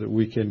things, so that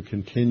we can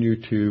continue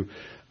to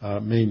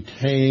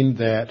maintain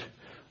that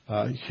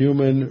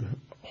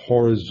human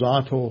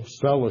horizontal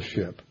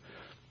fellowship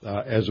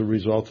as a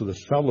result of the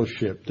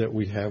fellowship that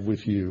we have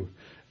with you.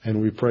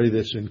 And we pray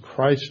this in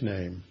Christ's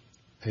name.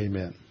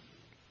 Amen.